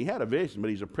prisoner. He had a vision, but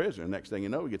he's a prisoner. Next thing you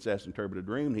know, he gets asked to interpret a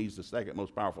dream. He's the 2nd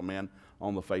most powerful man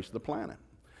on the face of the planet.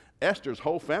 Esther's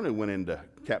whole family went into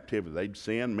captivity. They'd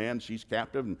sinned, man, she's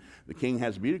captive, and the king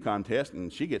has a beauty contest,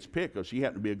 and she gets picked because she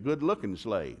happened to be a good-looking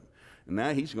slave. And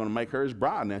now he's going to make her his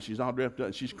bride. Now she's all dressed up,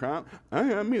 and she's crying, I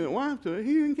am the wife to a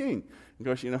heathen king.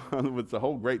 Because, with the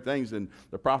whole great things, and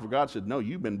the prophet of God said, no,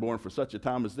 you've been born for such a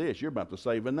time as this. You're about to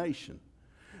save a nation.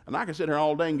 And I can sit here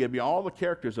all day and give you all the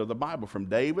characters of the Bible, from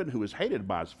David, who was hated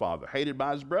by his father, hated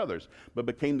by his brothers, but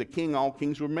became the king all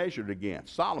kings were measured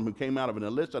against. Solomon, who came out of an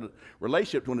illicit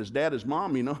relationship when his dad, his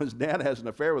mom, his dad has an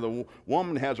affair with a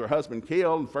woman, has her husband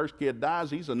killed, and the first kid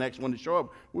dies. He's the next one to show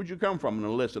up. Where'd you come from? An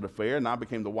illicit affair, and I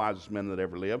became the wisest man that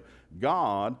ever lived.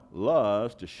 God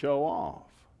loves to show off.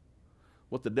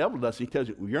 What the devil does, he tells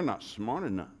you, well, you're not smart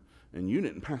enough. And you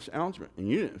didn't pass algebra, and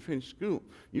you didn't finish school.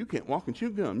 You can't walk and chew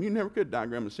gum. You never could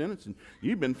diagram a sentence, and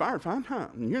you've been fired 5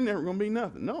 times, and you're never going to be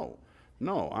nothing. No,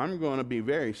 I'm going to be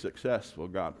very successful,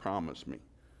 God promised me.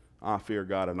 I fear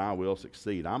God, and I will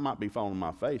succeed. I might be falling on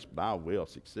my face, but I will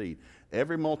succeed.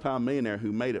 Every multimillionaire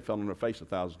who made it fell on their face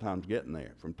 1,000 times getting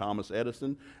there. From Thomas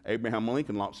Edison, Abraham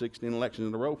Lincoln lost 16 elections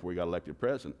in a row before he got elected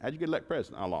president. How'd you get elected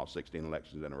president? I lost 16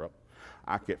 elections in a row.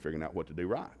 I kept figuring out what to do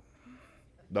right.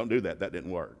 Don't do that. That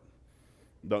didn't work.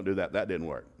 Don't do that. That didn't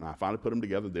work. And I finally put them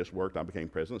together. This worked. I became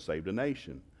president, saved a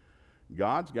nation.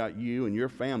 God's got you and your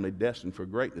family destined for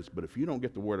greatness. But if you don't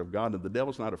get the word of God, and the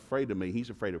devil's not afraid of me,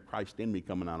 he's afraid of Christ in me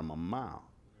coming out of my mouth.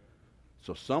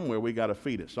 So somewhere we got to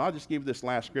feed it. So I'll just give you this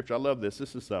last scripture. I love this.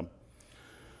 This is,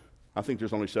 I think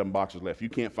there's only 7 boxes left. You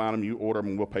can't find them. You order them,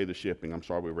 and we'll pay the shipping. I'm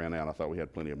sorry we ran out. I thought we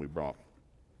had plenty of them we brought.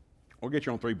 Or get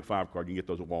your own 3x5 card. You can get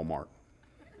those at Walmart.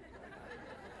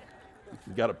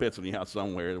 You've got a pencil in your house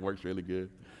somewhere. It works really good.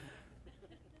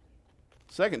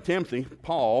 2 Timothy,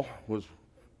 Paul was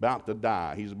about to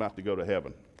die. He's about to go to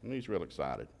heaven. And he's real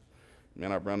excited.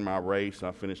 Man, I've run my race.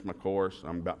 I finished my course.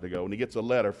 I'm about to go. And he gets a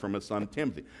letter from his son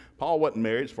Timothy. Paul wasn't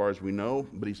married as far as we know,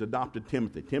 but he's adopted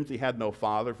Timothy. Timothy had no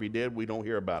father. If he did, we don't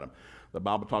hear about him. The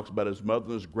Bible talks about his mother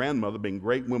and his grandmother being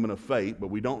great women of faith, but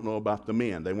we don't know about the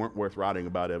men. They weren't worth writing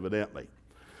about, evidently.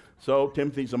 So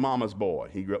Timothy's a mama's boy.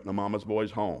 He grew up in a mama's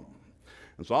boy's home.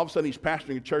 And so all of a sudden he's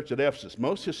pastoring a church at Ephesus.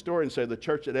 Most historians say the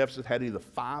church at Ephesus had either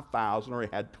 5,000 or he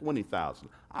had 20,000.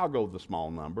 I'll go with the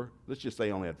small number. Let's just say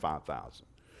he only had 5,000.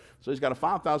 So he's got a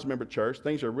 5,000 member church.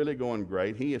 Things are really going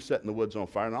great. He is setting the woods on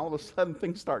fire, and all of a sudden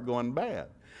things start going bad.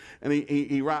 And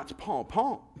he writes,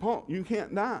 Paul, you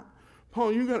can't die.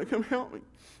 Paul, you got to come help me.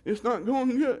 It's not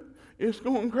going good. It's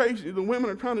going crazy. The women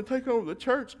are trying to take over the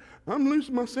church. I'm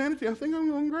losing my sanity. I think I'm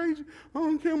going crazy. I'm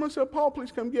going to kill myself. Paul,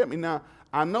 please come get me. Now,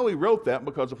 I know he wrote that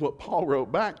because of what Paul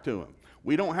wrote back to him.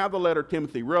 We don't have the letter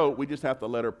Timothy wrote. We just have the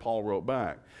letter Paul wrote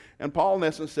back. And Paul, in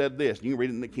essence, said this. You can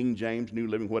read it in the King James, New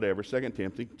Living, whatever, 2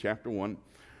 Timothy chapter 1.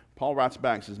 Paul writes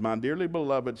back, says, my dearly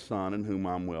beloved son in whom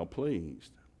I'm well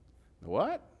pleased.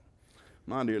 What?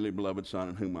 My dearly beloved son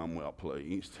in whom I'm well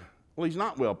pleased. Well, he's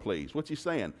not well pleased. What's he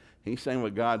saying? He's saying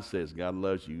what God says. God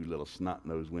loves you, you little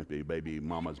snot-nosed, wimpy baby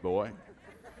mama's boy.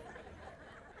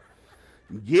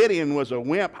 Gideon was a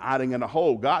wimp hiding in a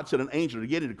hole. God sent an angel to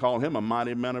Gideon to call him a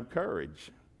mighty man of courage.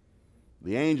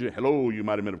 The angel, hello, you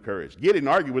mighty men of courage. Gideon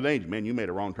argued with the angel. Man, you made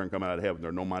a wrong turn coming out of heaven. There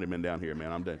are no mighty men down here,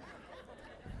 man. I'm dead.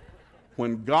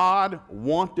 When God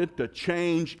wanted to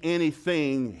change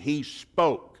anything, he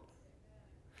spoke.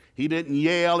 He didn't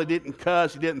yell. He didn't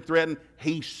cuss. He didn't threaten.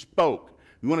 He spoke.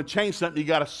 You want to change something, you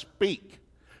got to speak.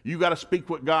 You got to speak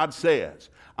what God says.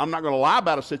 I'm not going to lie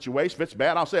about a situation. If it's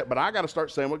bad, I'll say it. But I got to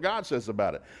start saying what God says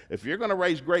about it. If you're going to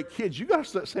raise great kids, you got to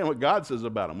start saying what God says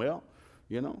about them. Well,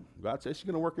 you know, God says he's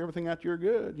going to work everything out your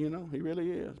good. You know, he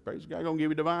really is. Praise God. He's going to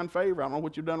give you divine favor. I don't know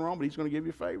what you've done wrong, but he's going to give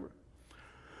you favor.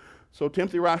 So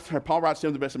Paul writes to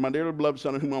him the best, my dearly beloved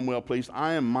son in whom I'm well pleased,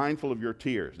 I am mindful of your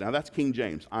tears. Now that's King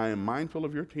James. I am mindful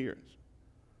of your tears.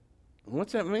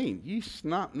 What's that mean? You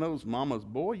snot-nosed mama's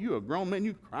boy. You a grown man.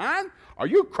 You crying? Are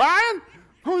you crying?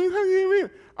 Oh,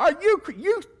 are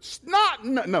you snot?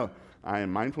 No. I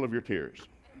am mindful of your tears.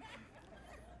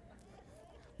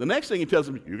 The next thing he tells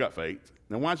him, you got faith.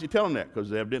 Now, why is he telling that?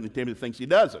 Because evidently Timothy thinks he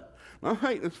doesn't. My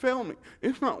faith is failing me.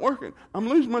 It's not working. I'm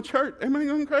losing my church. Everybody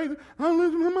going crazy. I'm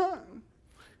losing my mind.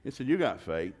 He said, you got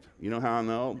faith. You know how I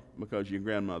know? Because your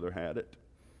grandmother had it.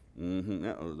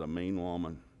 That was a mean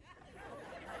woman.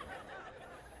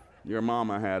 Your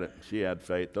mama had it. She had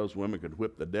faith. Those women could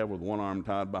whip the devil with one arm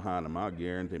tied behind them, I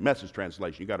guarantee. Message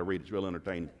translation. You got to read it. It's real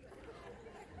entertaining.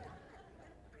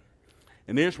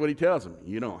 And here's what he tells them.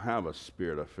 You don't have a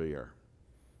spirit of fear.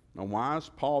 Now, why is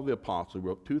Paul the Apostle, who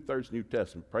wrote 2/3 New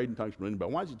Testament, prayed in tongues from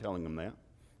anybody, why is he telling them that?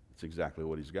 It's exactly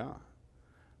what he's got.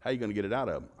 How are you going to get it out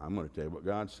of them? I'm going to tell you what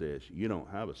God says. You don't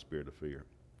have a spirit of fear.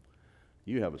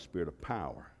 You have a spirit of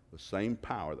power. The same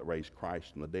power that raised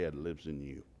Christ from the dead lives in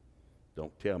you.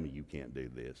 Don't tell me you can't do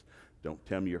this. Don't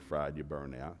tell me you're fried, you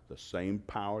burn out. The same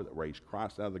power that raised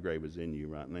Christ out of the grave is in you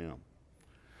right now.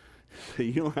 See,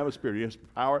 you don't have a spirit. You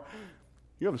have power.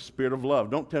 You have a spirit of love.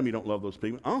 Don't tell me you don't love those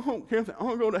people. I don't care if they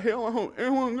all go to hell. I hope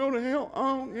everyone go to hell.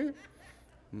 I don't care.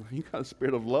 You got a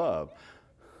spirit of love.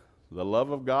 The love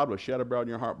of God was shed abroad in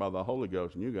your heart by the Holy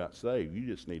Ghost, and you got saved. You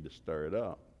just need to stir it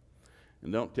up.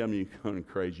 And don't tell me you're going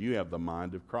crazy. You have the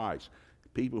mind of Christ.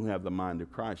 People who have the mind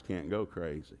of Christ can't go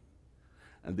crazy.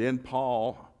 And then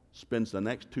Paul spends the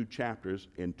next 2 chapters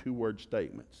in 2-word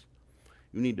statements.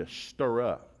 You need to stir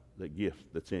up the gift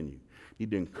that's in you. You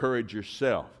need to encourage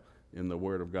yourself in the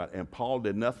Word of God. And Paul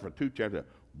did nothing for 2 chapters.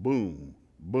 Boom,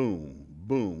 boom,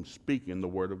 boom, speaking the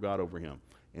Word of God over him.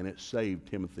 And it saved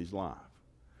Timothy's life.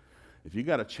 If you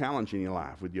got a challenge in your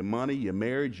life with your money, your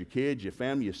marriage, your kids, your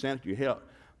family, your sanity, your health,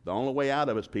 the only way out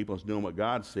of it, people, is doing what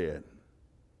God said.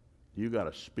 You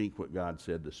got to speak what God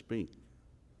said to speak.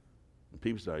 And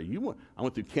people say, I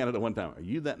went through Canada one time. Are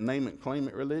you that name it, claim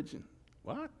it religion?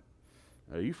 What?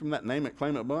 Are you from that name it,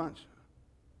 claim it bunch?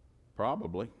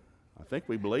 Probably. I think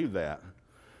we believe that.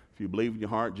 If you believe in your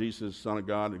heart Jesus is the Son of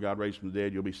God, that God raised from the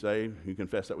dead, you'll be saved. You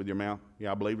confess that with your mouth.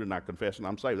 Yeah, I believe it, and I confess it, and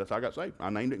I'm saved. That's how I got saved. I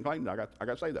named it and claimed it. I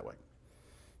got saved that way.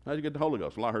 How'd you get the Holy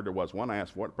Ghost? Well, I heard there was one. I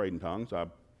asked for it, prayed in tongues. I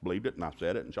believed it, and I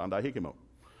said it, and Shondai Hikimo.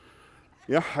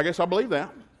 Yeah, I guess I believe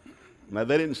that. Now,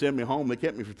 they didn't send me home. They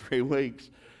kept me for 3 weeks.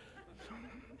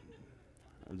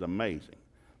 It was amazing.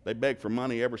 They begged for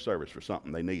money every service for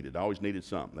something they needed. Always needed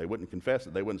something. They wouldn't confess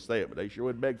it. They wouldn't say it, but they sure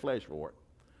would beg flesh for it.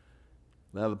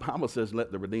 Now, the Bible says,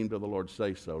 let the redeemed of the Lord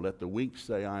say so. Let the weak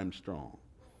say, I am strong.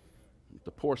 Let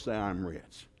the poor say, I am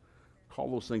rich.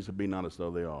 Call those things to be not as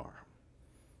though they are.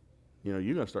 You know,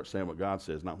 you're going to start saying what God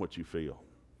says, not what you feel.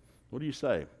 What do you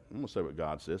say? I'm going to say what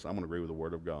God says. I'm going to agree with the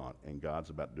Word of God, and God's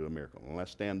about to do a miracle. And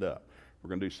let's stand up. We're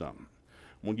going to do something.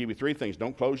 I'm going to give you 3 things.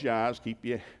 Don't close your eyes. Keep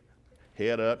your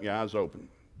head up, your eyes open.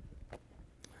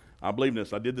 I believe in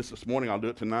this. I did this morning. I'll do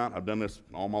it tonight. I've done this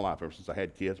all my life, ever since I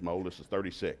had kids. My oldest is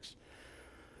 36.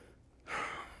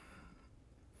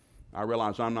 I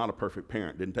realized I'm not a perfect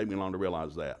parent. Didn't take me long to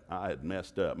realize that. I had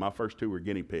messed up. My first 2 were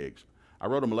guinea pigs. I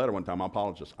wrote them a letter one time. I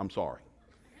apologized. I'm sorry.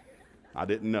 I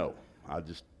didn't know. I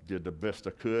just did the best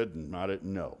I could, and I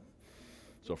didn't know.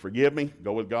 So forgive me.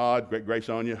 Go with God. Great grace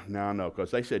on you. Now I know.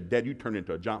 Because they said, Dad, you turned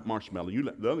into a giant marshmallow. You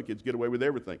let the other kids get away with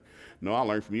everything. No, I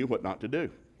learned from you what not to do.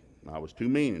 I was too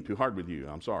mean and too hard with you.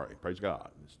 I'm sorry. Praise God.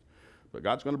 But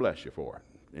God's going to bless you for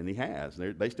it. And he has.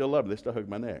 They still love me. They still hug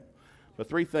my neck. But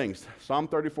 3 things. Psalm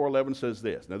 34:11 says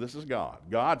this. Now this is God.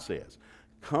 God says,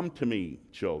 come to me,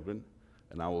 children,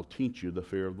 and I will teach you the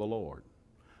fear of the Lord.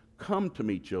 Come to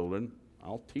me, children.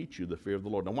 I'll teach you the fear of the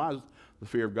Lord. Now, why is the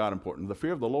fear of God important? The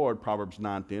fear of the Lord, Proverbs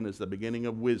 9:10, is the beginning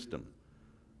of wisdom.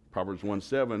 Proverbs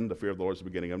 1:7, the fear of the Lord is the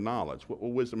beginning of knowledge. What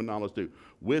will wisdom and knowledge do?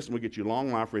 Wisdom will get you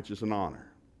long life, riches, and honor.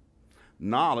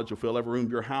 Knowledge will fill every room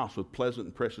of your house with pleasant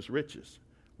and precious riches.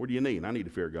 What do you need? I need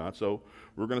to fear God. So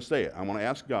we're going to say it. I want to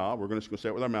ask God. We're just going to say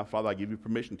it with our mouth. Father, I give you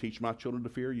permission to teach my children to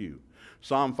fear you.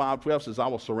 Psalm 5:12 says, I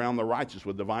will surround the righteous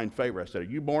with divine favor. I said, are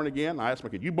you born again? I asked my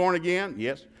kid, you born again?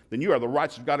 Yes. Then you are the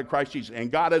righteous of God in Christ Jesus.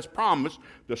 And God has promised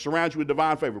to surround you with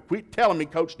divine favor. Quit telling me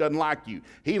Coach doesn't like you.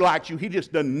 He likes you. He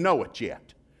just doesn't know it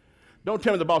yet. Don't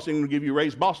tell me the boss ain't going to give you a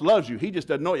raise. Boss loves you. He just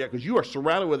doesn't know it yet because you are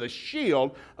surrounded with a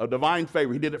shield of divine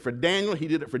favor. He did it for Daniel. He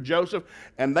did it for Joseph.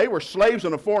 And they were slaves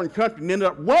in a foreign country and ended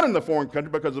up running the foreign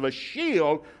country because of a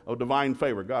shield of divine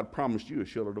favor. God promised you a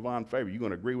shield of divine favor. You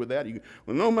going to agree with that?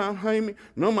 Well, no man hate me.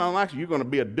 No man likes you. You're going to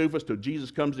be a doofus till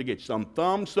Jesus comes to get you. Some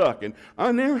thumb sucking.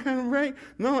 I never had a raise.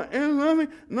 No one ever loved me.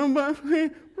 Nobody.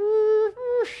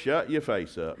 Shut your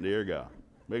face up, dear God.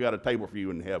 We got a table for you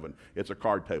in heaven. It's a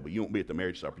card table. You won't be at the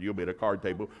marriage supper. You'll be at a card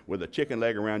table with a chicken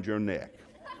leg around your neck.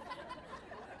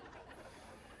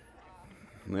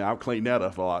 Yeah, I'll clean that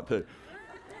up a lot too.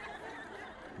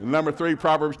 Number 3,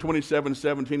 Proverbs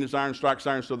 27:17 is iron strikes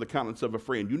iron, so the countenance of a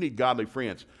friend. You need godly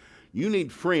friends. You need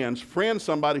friends. Friends,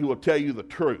 somebody who will tell you the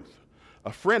truth.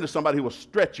 A friend is somebody who will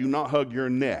stretch you, not hug your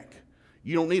neck.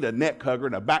 You don't need a neck hugger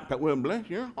and a backpack. Well, bless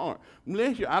your heart.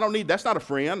 Bless you. I don't need, that's not a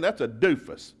friend. That's a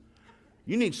doofus.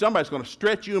 You need somebody that's going to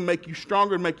stretch you and make you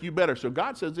stronger and make you better. So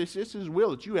God says this is his will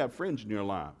that you have friends in your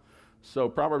life. So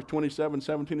Proverbs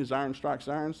 27:17 is iron strikes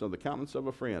iron, so the countenance of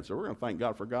a friend. So we're going to thank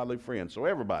God for godly friends. So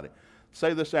everybody,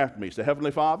 say this after me. Say,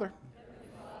 Heavenly Father,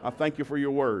 I thank you for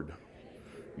your word.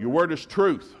 Your word is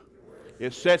truth.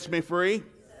 It sets me free.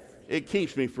 It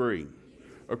keeps me free.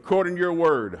 According to your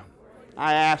word,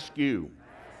 I ask you,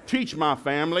 teach my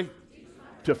family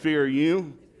to fear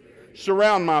you.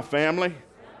 Surround my family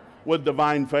with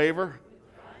divine favor.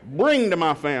 Bring to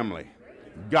my family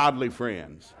godly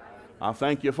friends. I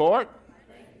thank you for it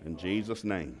in Jesus'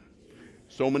 name.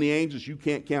 So many angels you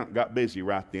can't count got busy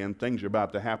right then. Things are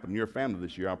about to happen in your family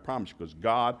this year, I promise you, because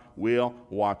God will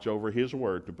watch over his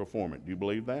word to perform it. Do you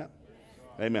believe that?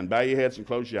 Amen. Bow your heads and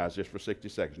close your eyes just for 60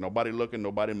 seconds. Nobody looking,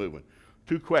 nobody moving.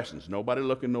 2 questions. Nobody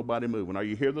looking, nobody moving. Are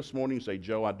you here this morning and say,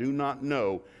 Joe, I do not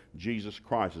know Jesus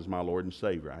Christ as my Lord and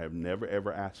Savior. I have never,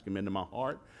 ever asked him into my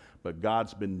heart. But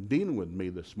God's been dealing with me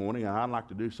this morning, and I'd like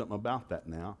to do something about that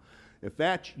now. If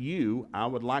that's you, I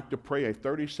would like to pray a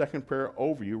 30-second prayer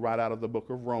over you right out of the book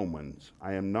of Romans.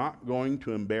 I am not going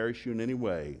to embarrass you in any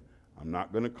way. I'm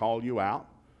not going to call you out.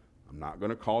 I'm not going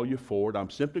to call you forward.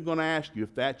 I'm simply going to ask you,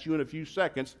 if that's you in a few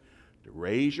seconds, to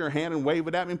raise your hand and wave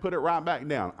it at me and put it right back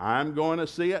down. I'm going to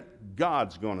see it.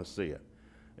 God's going to see it.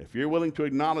 If you're willing to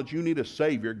acknowledge you need a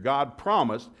Savior, God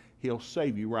promised he'll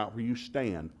save you right where you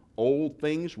stand. Old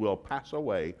things will pass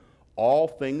away. All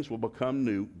things will become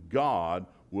new. God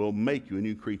will make you a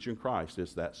new creature in Christ.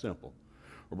 It's that simple.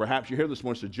 Or perhaps you're here this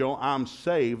morning and say, Joe, I'm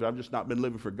saved. I've just not been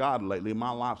living for God lately.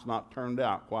 My life's not turned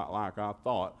out quite like I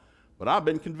thought. But I've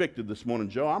been convicted this morning,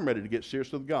 Joe. I'm ready to get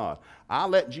serious with God. I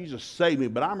let Jesus save me,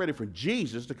 but I'm ready for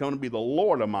Jesus to come and be the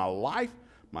Lord of my life,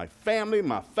 my family,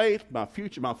 my faith, my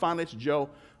future, my finances. Joe,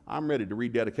 I'm ready to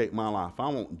rededicate my life. I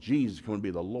want Jesus to come and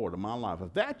be the Lord of my life.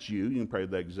 If that's you, you can pray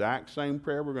the exact same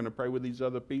prayer we're going to pray with these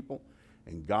other people.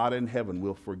 And God in heaven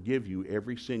will forgive you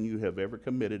every sin you have ever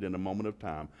committed in a moment of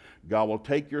time. God will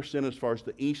take your sin as far as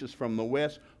the east is from the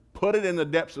west, put it in the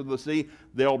depths of the sea.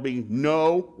 There'll be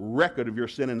no record of your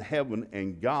sin in heaven,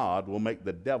 and God will make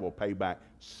the devil pay back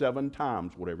 7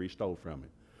 times whatever he stole from him.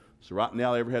 So right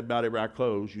now, every head bowed, every eye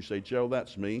closed, you say, Joe,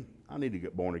 that's me. I need to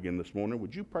get born again this morning.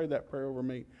 Would you pray that prayer over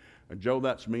me? Joe,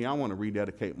 that's me. I want to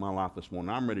rededicate my life this morning.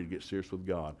 I'm ready to get serious with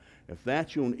God. If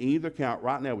that's you on either count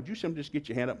right now, would you simply just get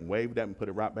your hand up and wave it up and put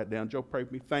it right back down? Joe, pray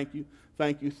for me. Thank you,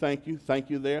 thank you, thank you, thank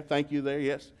you there, thank you there,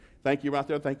 yes. Thank you right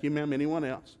there. Thank you, ma'am. Anyone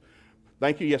else?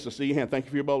 Thank you. Yes, I see your hand. Thank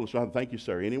you for your boldness. Thank you,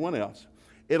 sir. Anyone else?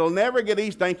 It'll never get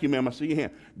easy. Thank you, ma'am. I see your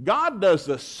hand. God does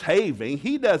the saving.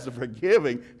 He does the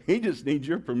forgiving. He just needs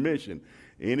your permission.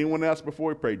 Anyone else before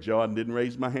we pray? Joe, I didn't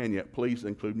raise my hand yet. Please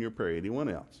include in your prayer. Anyone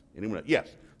else? Anyone else? Yes.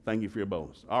 Thank you for your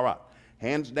boldness. All right.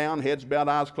 Hands down, heads bowed,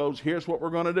 eyes closed. Here's what we're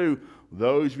going to do.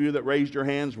 Those of you that raised your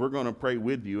hands, we're going to pray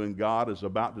with you, and God is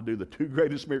about to do the two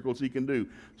greatest miracles he can do,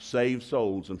 save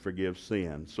souls and forgive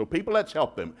sins. So people, let's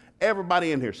help them.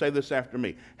 Everybody in here, say this after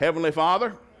me. Heavenly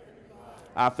Father,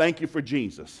 I thank you for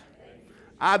Jesus.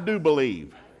 I do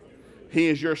believe he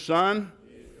is your son.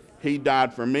 He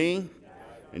died for me,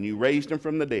 and you raised him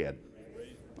from the dead.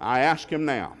 I ask him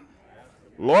now,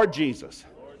 Lord Jesus,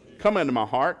 come into my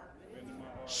heart.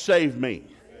 Save me.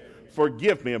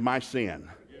 Forgive me of my sin.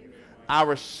 I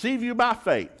receive you by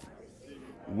faith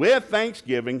with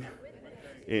thanksgiving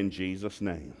in Jesus'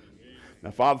 name. Now,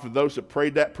 Father, for those that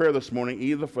prayed that prayer this morning,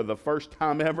 either for the first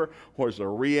time ever or as a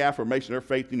reaffirmation of their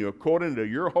faith in you, according to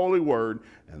your holy word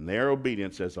and their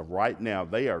obedience as of right now,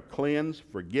 they are cleansed,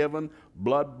 forgiven,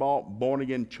 blood-bought,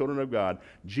 born-again children of God.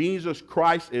 Jesus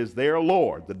Christ is their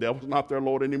Lord. The devil's not their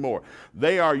Lord anymore.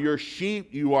 They are your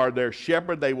sheep. You are their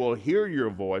shepherd. They will hear your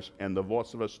voice, and the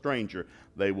voice of a stranger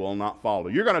they will not follow.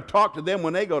 You're going to talk to them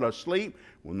when they go to sleep.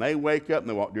 When they wake up and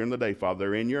they walk during the day, Father,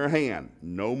 they're in your hand.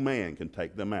 No man can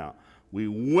take them out. We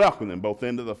welcome them both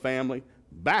into the family,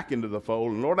 back into the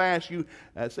fold. And Lord, I ask you,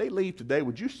 as they leave today,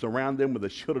 would you surround them with a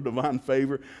shield of divine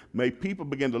favor? May people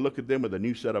begin to look at them with a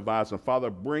new set of eyes. And Father,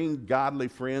 bring godly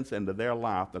friends into their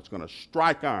life that's going to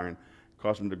strike iron,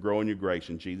 cause them to grow in your grace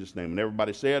in Jesus' name. And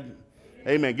everybody said,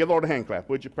 amen. Give the Lord a hand clap,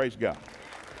 would you? Praise God.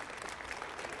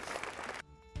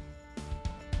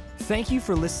 Thank you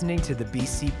for listening to the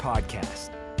BC Podcast.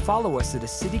 Follow us at A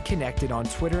City Connected on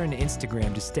Twitter and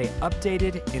Instagram to stay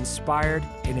updated, inspired,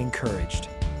 and encouraged.